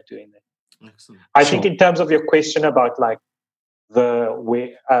doing that. Excellent. I think in terms of your question about, like,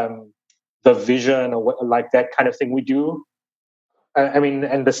 the vision or like that kind of thing, we do. I mean,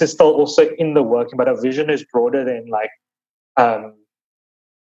 and this is still also in the working, but our vision is broader than, like,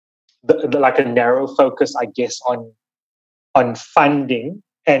 like a narrow focus, I guess, on funding.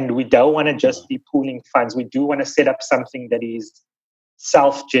 And we don't want to just be pooling funds. We do want to set up something that is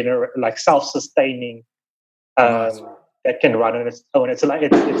self-sustaining, that can run on its own. It's like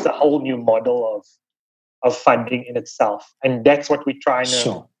it's a whole new model of funding in itself, and that's what we're trying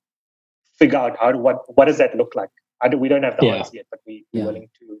to figure out. What does that look like? We don't have the answer yet, but we're willing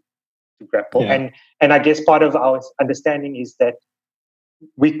to grapple. And I guess part of our understanding is that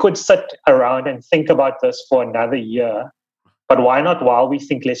we could sit around and think about this for another year. But why not, while we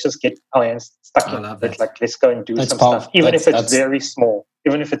think, let's just get our hands stuck in it. Like, let's go and do some stuff, even if it's very small,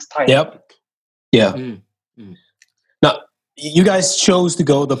 even if it's tiny. Yep. Yeah. Now, you guys chose to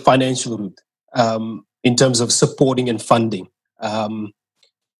go the financial route in terms of supporting and funding.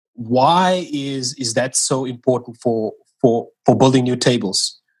 Why is that so important for building new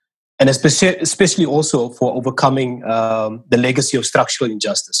tables? And especially also for overcoming the legacy of structural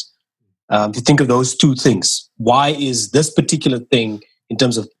injustice? To think of those two things. Why is this particular thing, in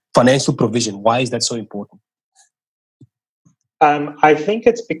terms of financial provision, why is that so important? I think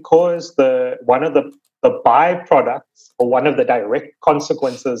it's because one of the byproducts, or one of the direct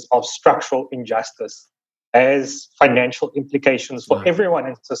consequences of structural injustice, has financial implications for everyone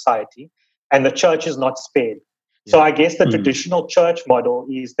in society, and the church is not spared. So I guess the traditional church model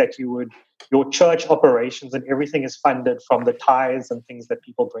is that your church operations and everything is funded from the tithes and things that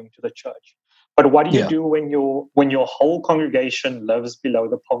people bring to the church. But what do you do when your whole congregation lives below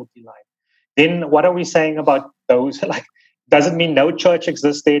the poverty line? Then what are we saying about those? Like, does it mean no church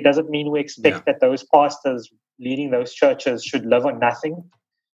exists there? Does it mean we expect that those pastors leading those churches should live on nothing?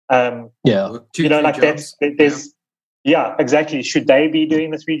 Exactly. Should they be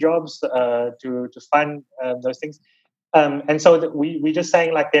doing the 3 jobs to fund those things? And so we're just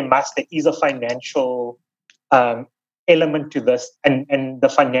saying, like, there is a financial element to this, and the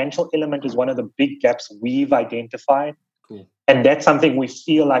financial element is one of the big gaps we've identified. Cool. And that's something we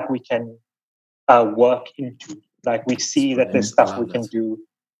feel like we can work into. Like, we see that there's stuff we can do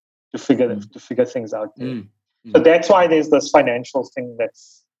to figure things out there. So that's why there's this financial thing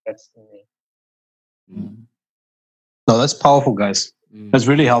that's in there. No, that's powerful, guys. That's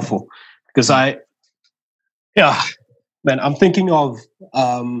really helpful, because I'm thinking of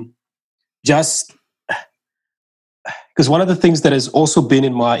just because one of the things that has also been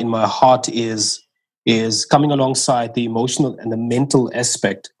in my heart is coming alongside the emotional and the mental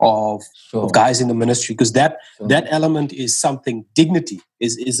aspect of guys in the ministry, because that element is something. Dignity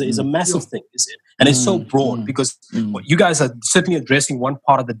is a massive thing, is it? And it's so broad, because you guys are certainly addressing one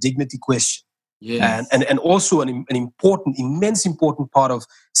part of the dignity question. Yes. And also an immense important part of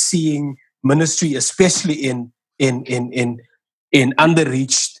seeing ministry, especially in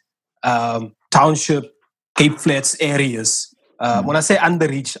underreached township, Cape Flats areas. When I say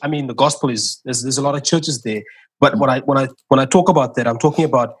underreached, I mean the gospel is there's a lot of churches there. But when I talk about that, I'm talking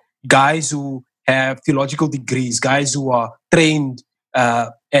about guys who have theological degrees, guys who are trained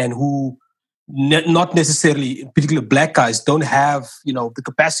and who not necessarily, particularly black guys, don't have the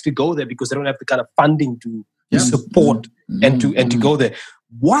capacity to go there because they don't have the kind of funding to support and to go there.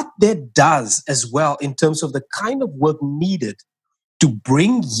 What that does as well in terms of the kind of work needed to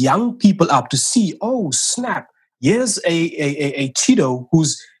bring young people up to see, oh snap, here's a Cheeto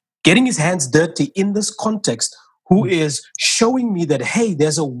who's getting his hands dirty in this context, who is showing me that, hey,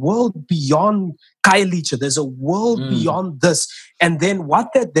 there's a world beyond Khayelitsha, there's a world beyond this. And then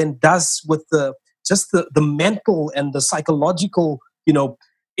what that then does with the mental and the psychological,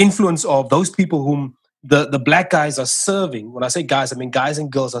 influence of those people whom the black guys are serving. When I say guys, I mean guys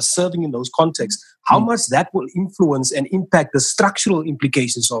and girls are serving in those contexts. How much that will influence and impact the structural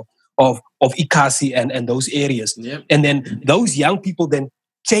implications of ICASI and those areas. Yep. And then those young people then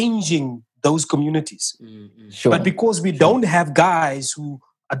changing those communities. Sure. But because we don't have guys who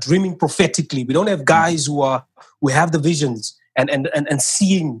are dreaming prophetically, we don't have guys who have the visions and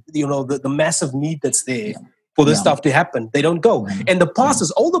seeing the massive need that's there for this stuff to happen, they don't go. And the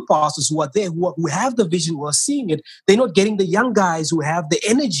pastors, all the pastors who are there, who have the vision, who are seeing it, they're not getting the young guys who have the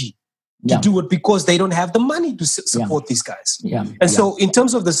energy to do it because they don't have the money to support these guys. So in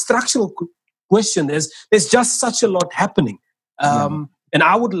terms of the structural question, there's just such a lot happening. And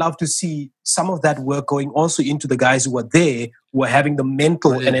I would love to see some of that work going also into the guys who are there, who are having the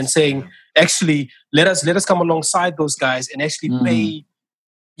mental and then saying, actually, let us come alongside those guys and actually pay,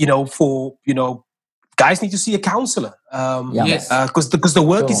 guys need to see a counselor. Because the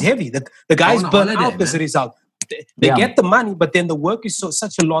work is heavy. The guys burn out as a result. They get the money, but then the work is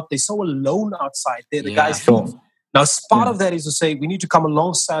such a lot. They're so alone outside there. The guys leave. Now, part of that is to say we need to come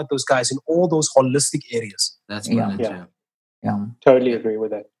alongside those guys in all those holistic areas. That's brilliant. Yeah. Totally agree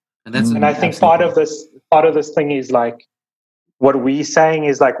with that. And I think part of this thing is like what we're saying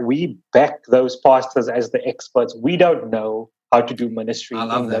is like we back those pastors as the experts. We don't know how to do ministry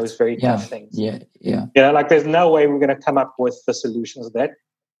in those very tough things. Like there's no way we're going to come up with the solutions to that.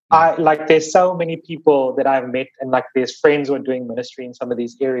 There's so many people that I've met and like there's friends who are doing ministry in some of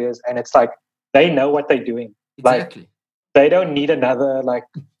these areas and it's like they know what they're doing. Exactly. Like they don't need another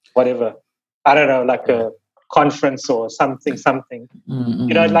whatever. I don't know, like a conference or something.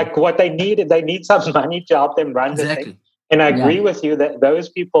 Like what they need some money to help them run the thing. And I agree with you that those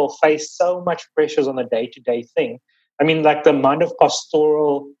people face so much pressures on the day-to-day thing. I mean, like the amount of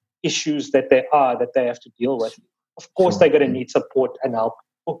pastoral issues that they have to deal with. Of course, they're going to need support and help.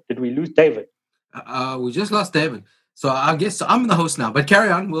 Oh, did we lose David? We just lost David. So I guess I'm the host now. But carry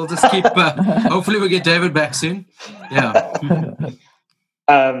on. We'll just keep. Hopefully, we'll get David back soon. Yeah.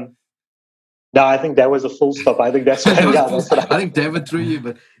 No, I think that was a full stop. I think that's what I think David threw you,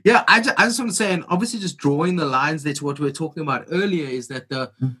 but yeah, I just want to say, and obviously, just drawing the lines there to what we were talking about earlier is that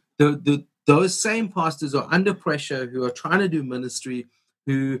those same pastors are under pressure, who are trying to do ministry,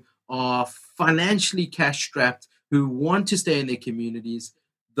 who are financially cash strapped, who want to stay in their communities.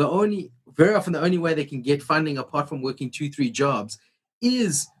 Very often, the only way they can get funding, apart from working 2-3 jobs,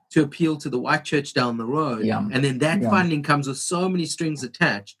 is to appeal to the white church down the road, and then that funding comes with so many strings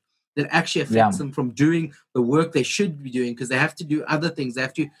attached that actually affects them from doing the work they should be doing, because they have to do other things. They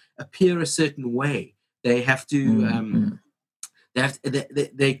have to appear a certain way. They have to.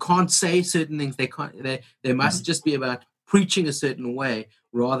 They can't say certain things. They must just be about preaching a certain way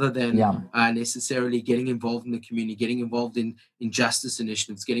rather than necessarily getting involved in the community, getting involved in justice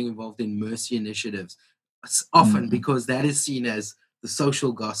initiatives, getting involved in mercy initiatives. It's often because that is seen as the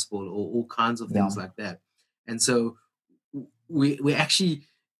social gospel or all kinds of things like that. And so we actually,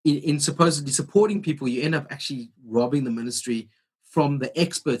 in supposedly supporting people, you end up actually robbing the ministry from the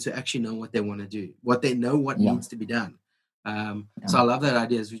experts who actually know what they want to do, what they know what needs to be done. So I love that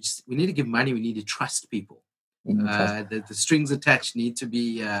idea. We need to give money. We need to trust people. The strings attached need to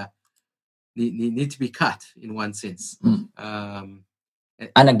be cut in one sense. And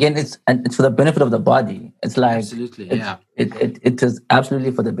again, it's for the benefit of the body. It's like absolutely, it is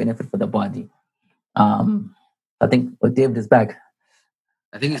absolutely for the benefit for the body. I think David is back.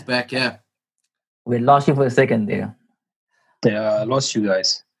 I think he's back. Yeah, we lost you for a second there. Yeah, I lost you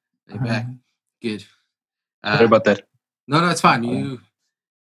guys. You're back. Good. Sorry about that. No, it's fine.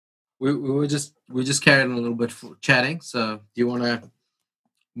 We just carried on a little bit for chatting. So do you want to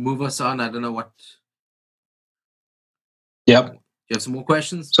move us on? I don't know what. Yep. Do you have some more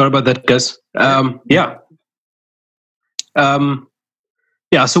questions? Sorry about that, guys.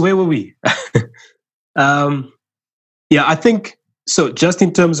 So where were we? I think so. Just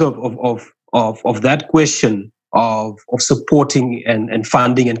in terms of that question of supporting and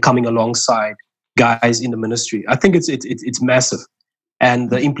funding and coming alongside guys in the ministry, I think it's massive, and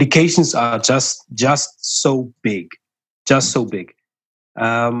the implications are just so big, just so big.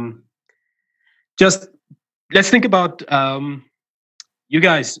 Just let's think about you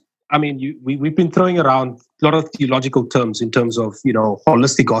guys. I mean, we've been throwing around a lot of theological terms in terms of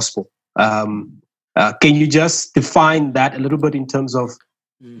holistic gospel. Can you just define that a little bit in terms of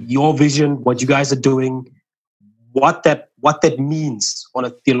your vision, what you guys are doing, what that means on a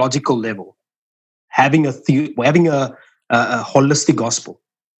theological level. Having a holistic gospel.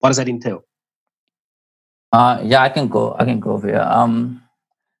 What does that entail? Yeah, I can go here.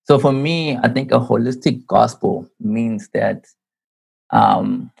 So for me, I think a holistic gospel means that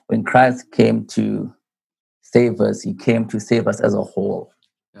when Christ came to save us, he came to save us as a whole.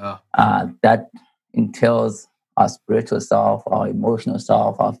 Yeah. That entails our spiritual self, our emotional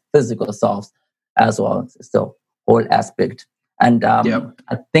self, our physical selves as well. It's the whole aspect. And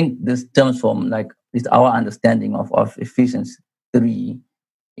I think this stems from like it's our understanding of Ephesians 3,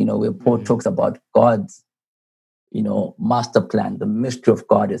 where Paul talks about God's, master plan, the mystery of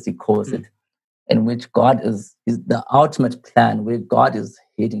God, as he calls it, in which God is the ultimate plan, where God is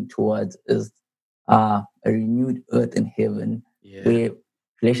heading towards is a renewed earth and heaven, where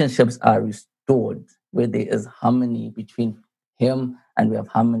relationships are restored, where there is harmony between him and we have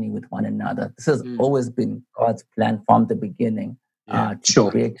harmony with one another. This has always been God's plan from the beginning, to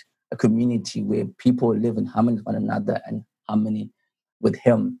create a community where people live in harmony with one another and harmony with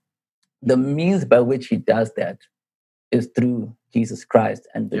him. The means by which he does that is through Jesus Christ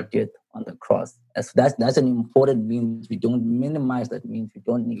and the death on the cross. So that's an important means. We don't minimize that means. We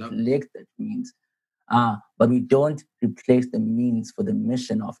don't neglect that means. But we don't replace the means for the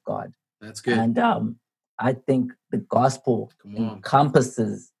mission of God. That's good. And I think the gospel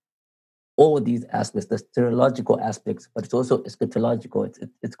encompasses all these aspects, the theological aspects, but it's also eschatological.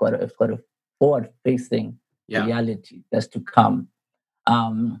 It's got a forward-facing reality that's to come.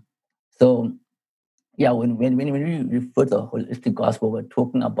 So when we refer to the holistic gospel, we're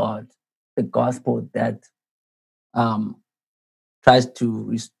talking about the gospel that tries to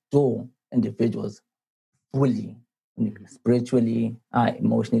restore individuals fully, spiritually,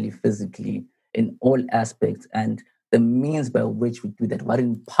 emotionally, physically, in all aspects. And the means by which we do that, what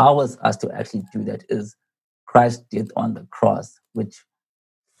empowers us to actually do that, is Christ's death on the cross, which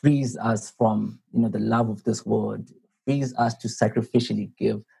frees us from the love of this world, frees us to sacrificially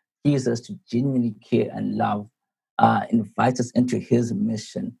give, frees us to genuinely care and love, invites us into his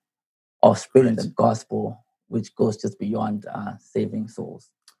mission of spreading the gospel, which goes just beyond saving souls.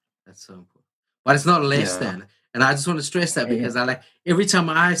 That's so important. But it's not less than. And I just want to stress that because I like every time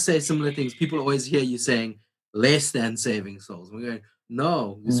I say similar things, people always hear you saying less than saving souls. We're going,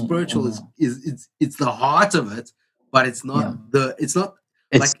 no, the spiritual is it's the heart of it, but it's not it's not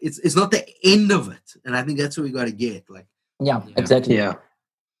the end of it. And I think that's what we got to get. Like exactly.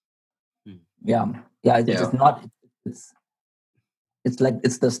 It's like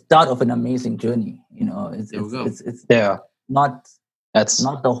it's the start of an amazing journey. It's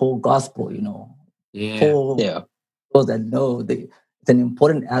not the whole gospel. For those that know, it's an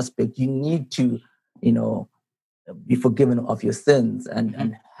important aspect. You need to, be forgiven of your sins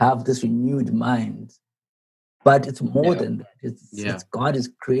and have this renewed mind. But it's more than that. It's God is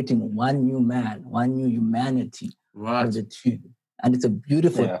creating one new man, one new humanity of the two. And it's a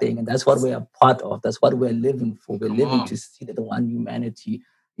beautiful thing. And that's what we are part of. That's what we're living for. We're living to see that the one humanity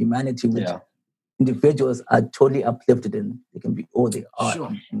which individuals are totally uplifted in. They can be all they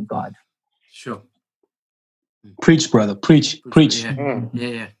are in God. Sure. Preach, brother. Preach.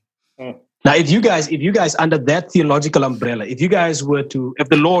 Now, if you guys under that theological umbrella, if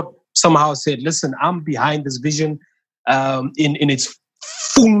the Lord somehow said, listen, I'm behind this vision in its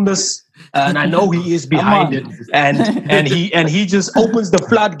fullness, and I know he is behind it, and he just opens the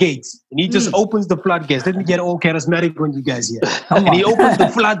floodgates. And he just opens the floodgates. Let me get all charismatic when you guys hear. And he opens the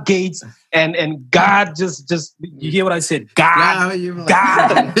floodgates, and God just you hear what I said? God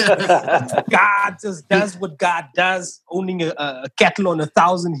just does what God does, owning a cattle on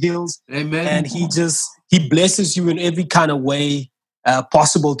 1,000 hills. Amen. And he blesses you in every kind of way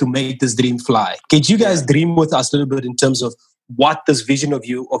possible to make this dream fly. Can you guys dream with us a little bit in terms of what this vision of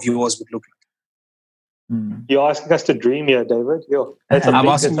yours would look like? You're asking us to dream here, David. It's a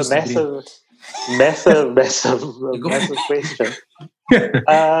massive question.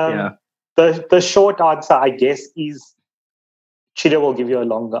 The short answer, I guess, is Chida will give you a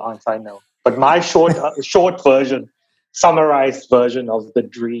longer answer, I know. But my short version, summarized version of the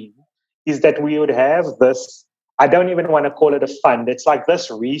dream is that we would have this, I don't even want to call it a fund. It's like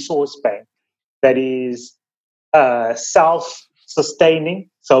this resource bank that is self-sustaining,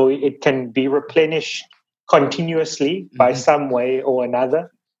 so it can be replenished continuously by some way or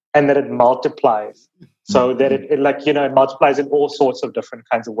another, and that it multiplies. So that it multiplies in all sorts of different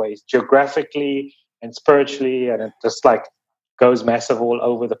kinds of ways, geographically and spiritually, and it just like goes massive all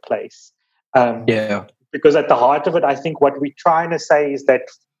over the place. Because at the heart of it, I think what we're trying to say is that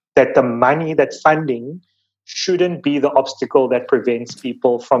the money, that funding, shouldn't be the obstacle that prevents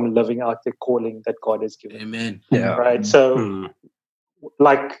people from living out their calling that God has given. Amen. Yeah. Right. So,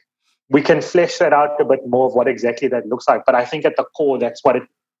 like, we can flesh that out a bit more of what exactly that looks like. But I think at the core, that's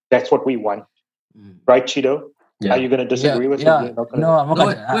what we want. Right, Chido? Yeah. Are you going to disagree with me? No, I'm not.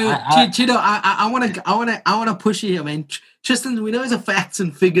 Wait, Chido, I want to push you here, man. Tristan, we know he's a facts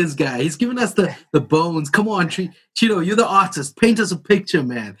and figures guy. He's giving us the bones. Come on, Chido, you're the artist. Paint us a picture,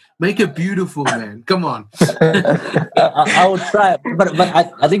 man. Make it beautiful, man. Come on. I will try, but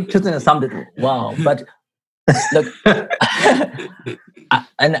I think Tristan has summed it well. But look,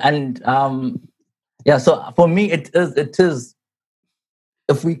 yeah. So for me, it is.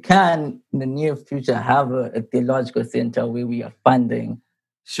 If we can, in the near future, have a theological center where we are funding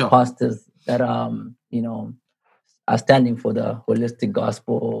pastors that are standing for the holistic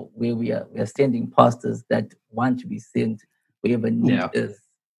gospel, where we are sending pastors that want to be sent wherever need is,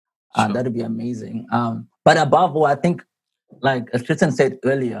 that would be amazing. But above all, I think, like as Tristan said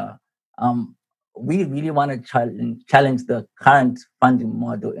earlier, we really want to challenge the current funding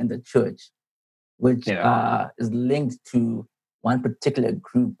model in the church, which is linked to one particular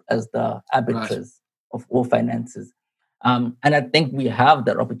group as the arbiters of all finances. And I think we have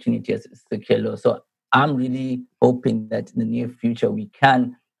that opportunity as Sekelo. So I'm really hoping that in the near future, we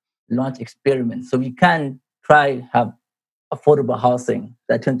can launch experiments. So we can try have affordable housing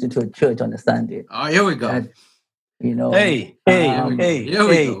that turns into a church on a Sunday. Oh, here we go. That, Here we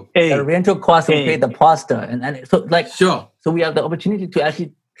go. The rental cost will pay the pastor. And so so we have the opportunity to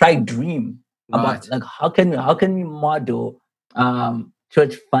actually try dream about like how can we model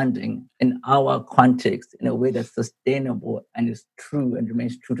church funding in our context in a way that's sustainable and is true and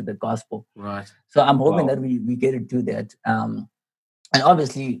remains true to the gospel. Right. So I'm hoping that we get to do that. And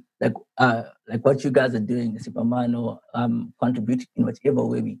obviously, like what you guys are doing, Sipamano, contribute in whatever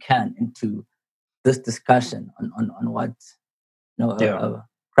way we can into this discussion on what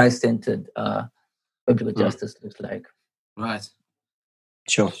Christ-centered biblical justice looks like. Right.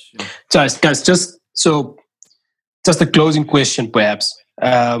 Sure. So, guys, just a closing question, perhaps.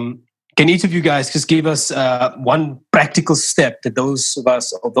 Can each of you guys just give us one practical step that those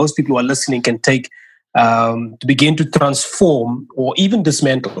people who are listening can take to begin to transform or even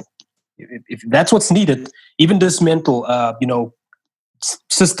dismantle, if that's what's needed, even dismantle,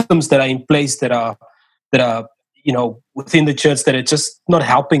 systems that are in place that are within the church that are just not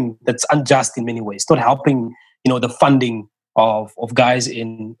helping. That's unjust in many ways. Not helping, the funding of guys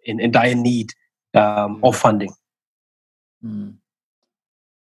in dire need of funding.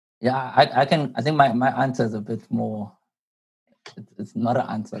 Yeah, I think my answer is a bit more. It's not an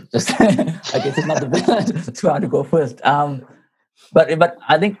answer. Just I guess it's not the best to how to go first. But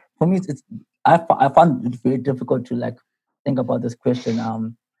I think for me I found it very difficult to think about this question.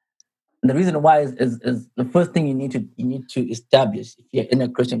 And the reason why is the first thing you need to establish if you're in a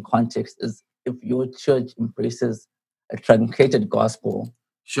Christian context is if your church embraces a truncated gospel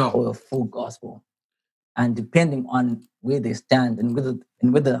or a full gospel. And depending on where they stand and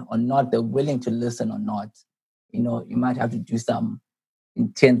whether or not they're willing to listen or not, you might have to do some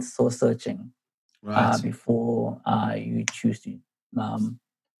intense soul searching before you choose to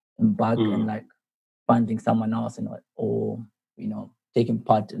embark on funding someone else or taking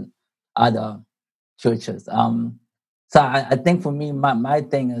part in other churches. So I think for me, my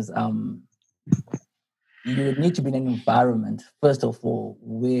thing is you need to be in an environment, first of all,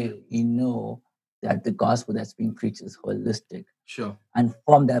 where that the gospel that's being preached is holistic. Sure. And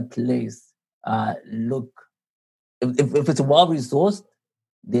from that place, look, if it's well-resourced,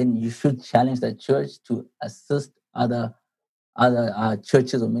 then you should challenge that church to assist other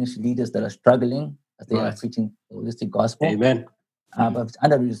churches or ministry leaders that are struggling as they are preaching the holistic gospel. Amen. But if it's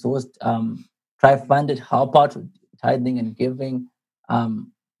under-resourced, try fund it, help out with tithing and giving,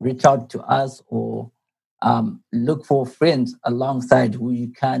 reach out to us or look for friends alongside who you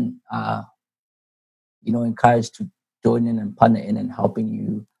can encourage to join in and partner in and helping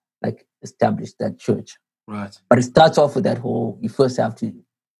you establish that church. Right. But it starts off with that whole, you first have to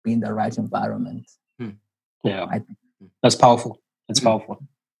be in the right environment. Yeah. That's powerful. That's powerful.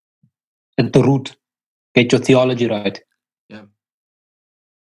 At the root, get your theology right. Yeah.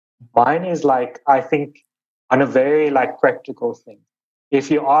 Mine is I think on a very practical thing. If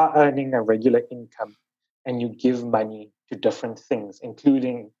you are earning a regular income and you give money to different things,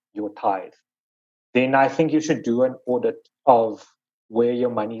 including your tithe, then I think you should do an audit of where your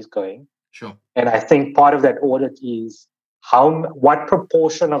money is going. Sure. And I think part of that audit is what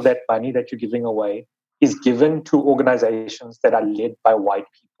proportion of that money that you're giving away is given to organizations that are led by white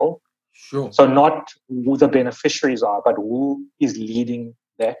people. Sure. So not who the beneficiaries are, but who is leading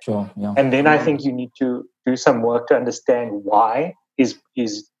that. Sure. Yeah. And then I think you need to do some work to understand why is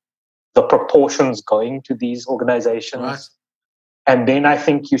the proportions going to these organizations. Right. And then I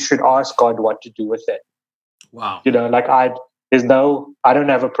think you should ask God what to do with it. Wow. Like I don't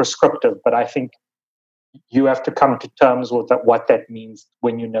have a prescriptive, but I think you have to come to terms with what that means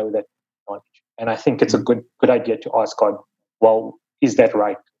when you know that knowledge. And I think it's a good idea to ask God, well, is that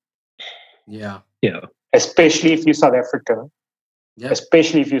right? Yeah. Yeah. Especially if you're South African. Yeah.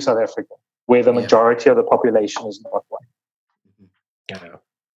 Especially if you're South African, where the majority of the population is not white. Yeah.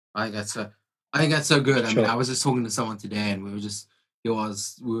 I think that's so good. Sure. I mean, I was just talking to someone today, and we were just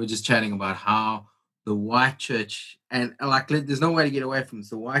chatting about how the white church, and like, there's no way to get away from this.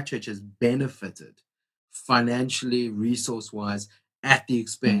 The white church has benefited financially, resource-wise, at the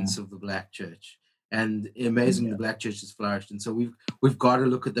expense of the black church. And amazingly, the black church has flourished. And so we've got to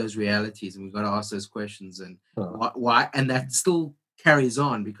look at those realities, and we've got to ask those questions. And why? And that still carries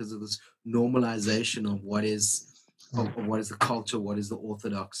on because of this normalization of what is the culture, what is the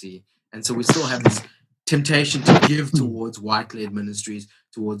orthodoxy. And so we still have this temptation to give towards white-led ministries,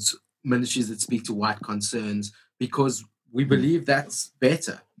 towards ministries that speak to white concerns, because we believe that's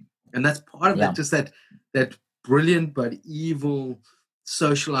better. And that's part of that, just that brilliant but evil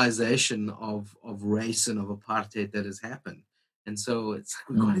socialization of race and of apartheid that has happened. And so it's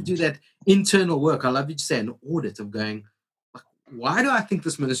like we've got to do that internal work. I love you to say an audit of going, why do I think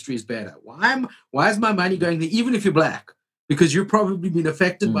this ministry is better? Why is my money going there, even if you're black? Because you've probably been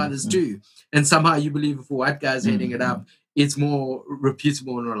affected by this too. And somehow you believe if a white guy's heading it up, it's more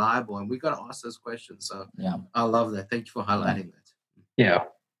reputable and reliable. And we've got to ask those questions. So I love that. Thank you for highlighting that. Yeah.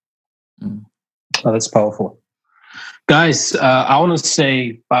 Oh, that's powerful. Guys, I want to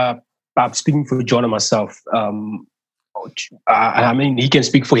say, speaking for John and myself, I mean, he can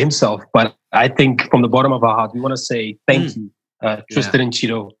speak for himself, but I think from the bottom of our heart, we want to say thank you, Tristan and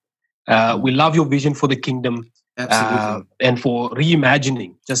Chido. We love your vision for the kingdom. Absolutely. And for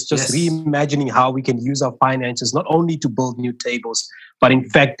reimagining, just reimagining how we can use our finances, not only to build new tables, but in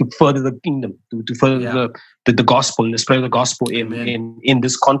fact to further the kingdom, to further the gospel and the spread of the gospel in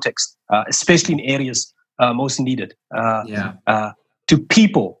this context, especially in areas most needed. To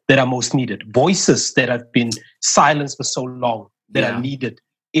people that are most needed, voices that have been silenced for so long that are needed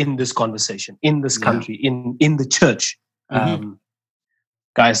in this conversation, in this country, in the church.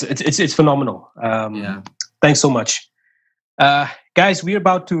 Guys, it's phenomenal. Thanks so much. Guys, we're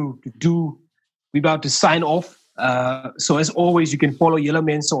about to sign off. So as always, you can follow Yellow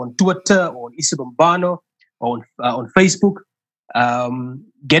Mensa on Twitter, on Isibumbano, on Facebook.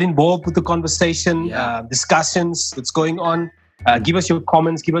 Get involved with the conversation, discussions that's going on. Give us your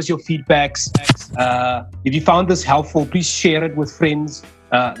comments, give us your feedbacks. If you found this helpful, please share it with friends.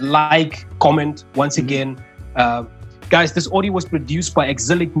 Like, comment once again. Guys, this audio was produced by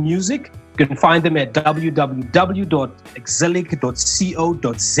Exilic Music. You can find them at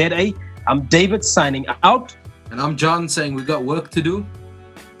www.exilic.co.za. I'm David signing out. And I'm John saying we've got work to do.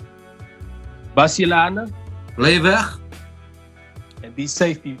 Basilana. Bly weg. And be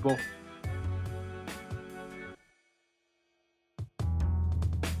safe, people.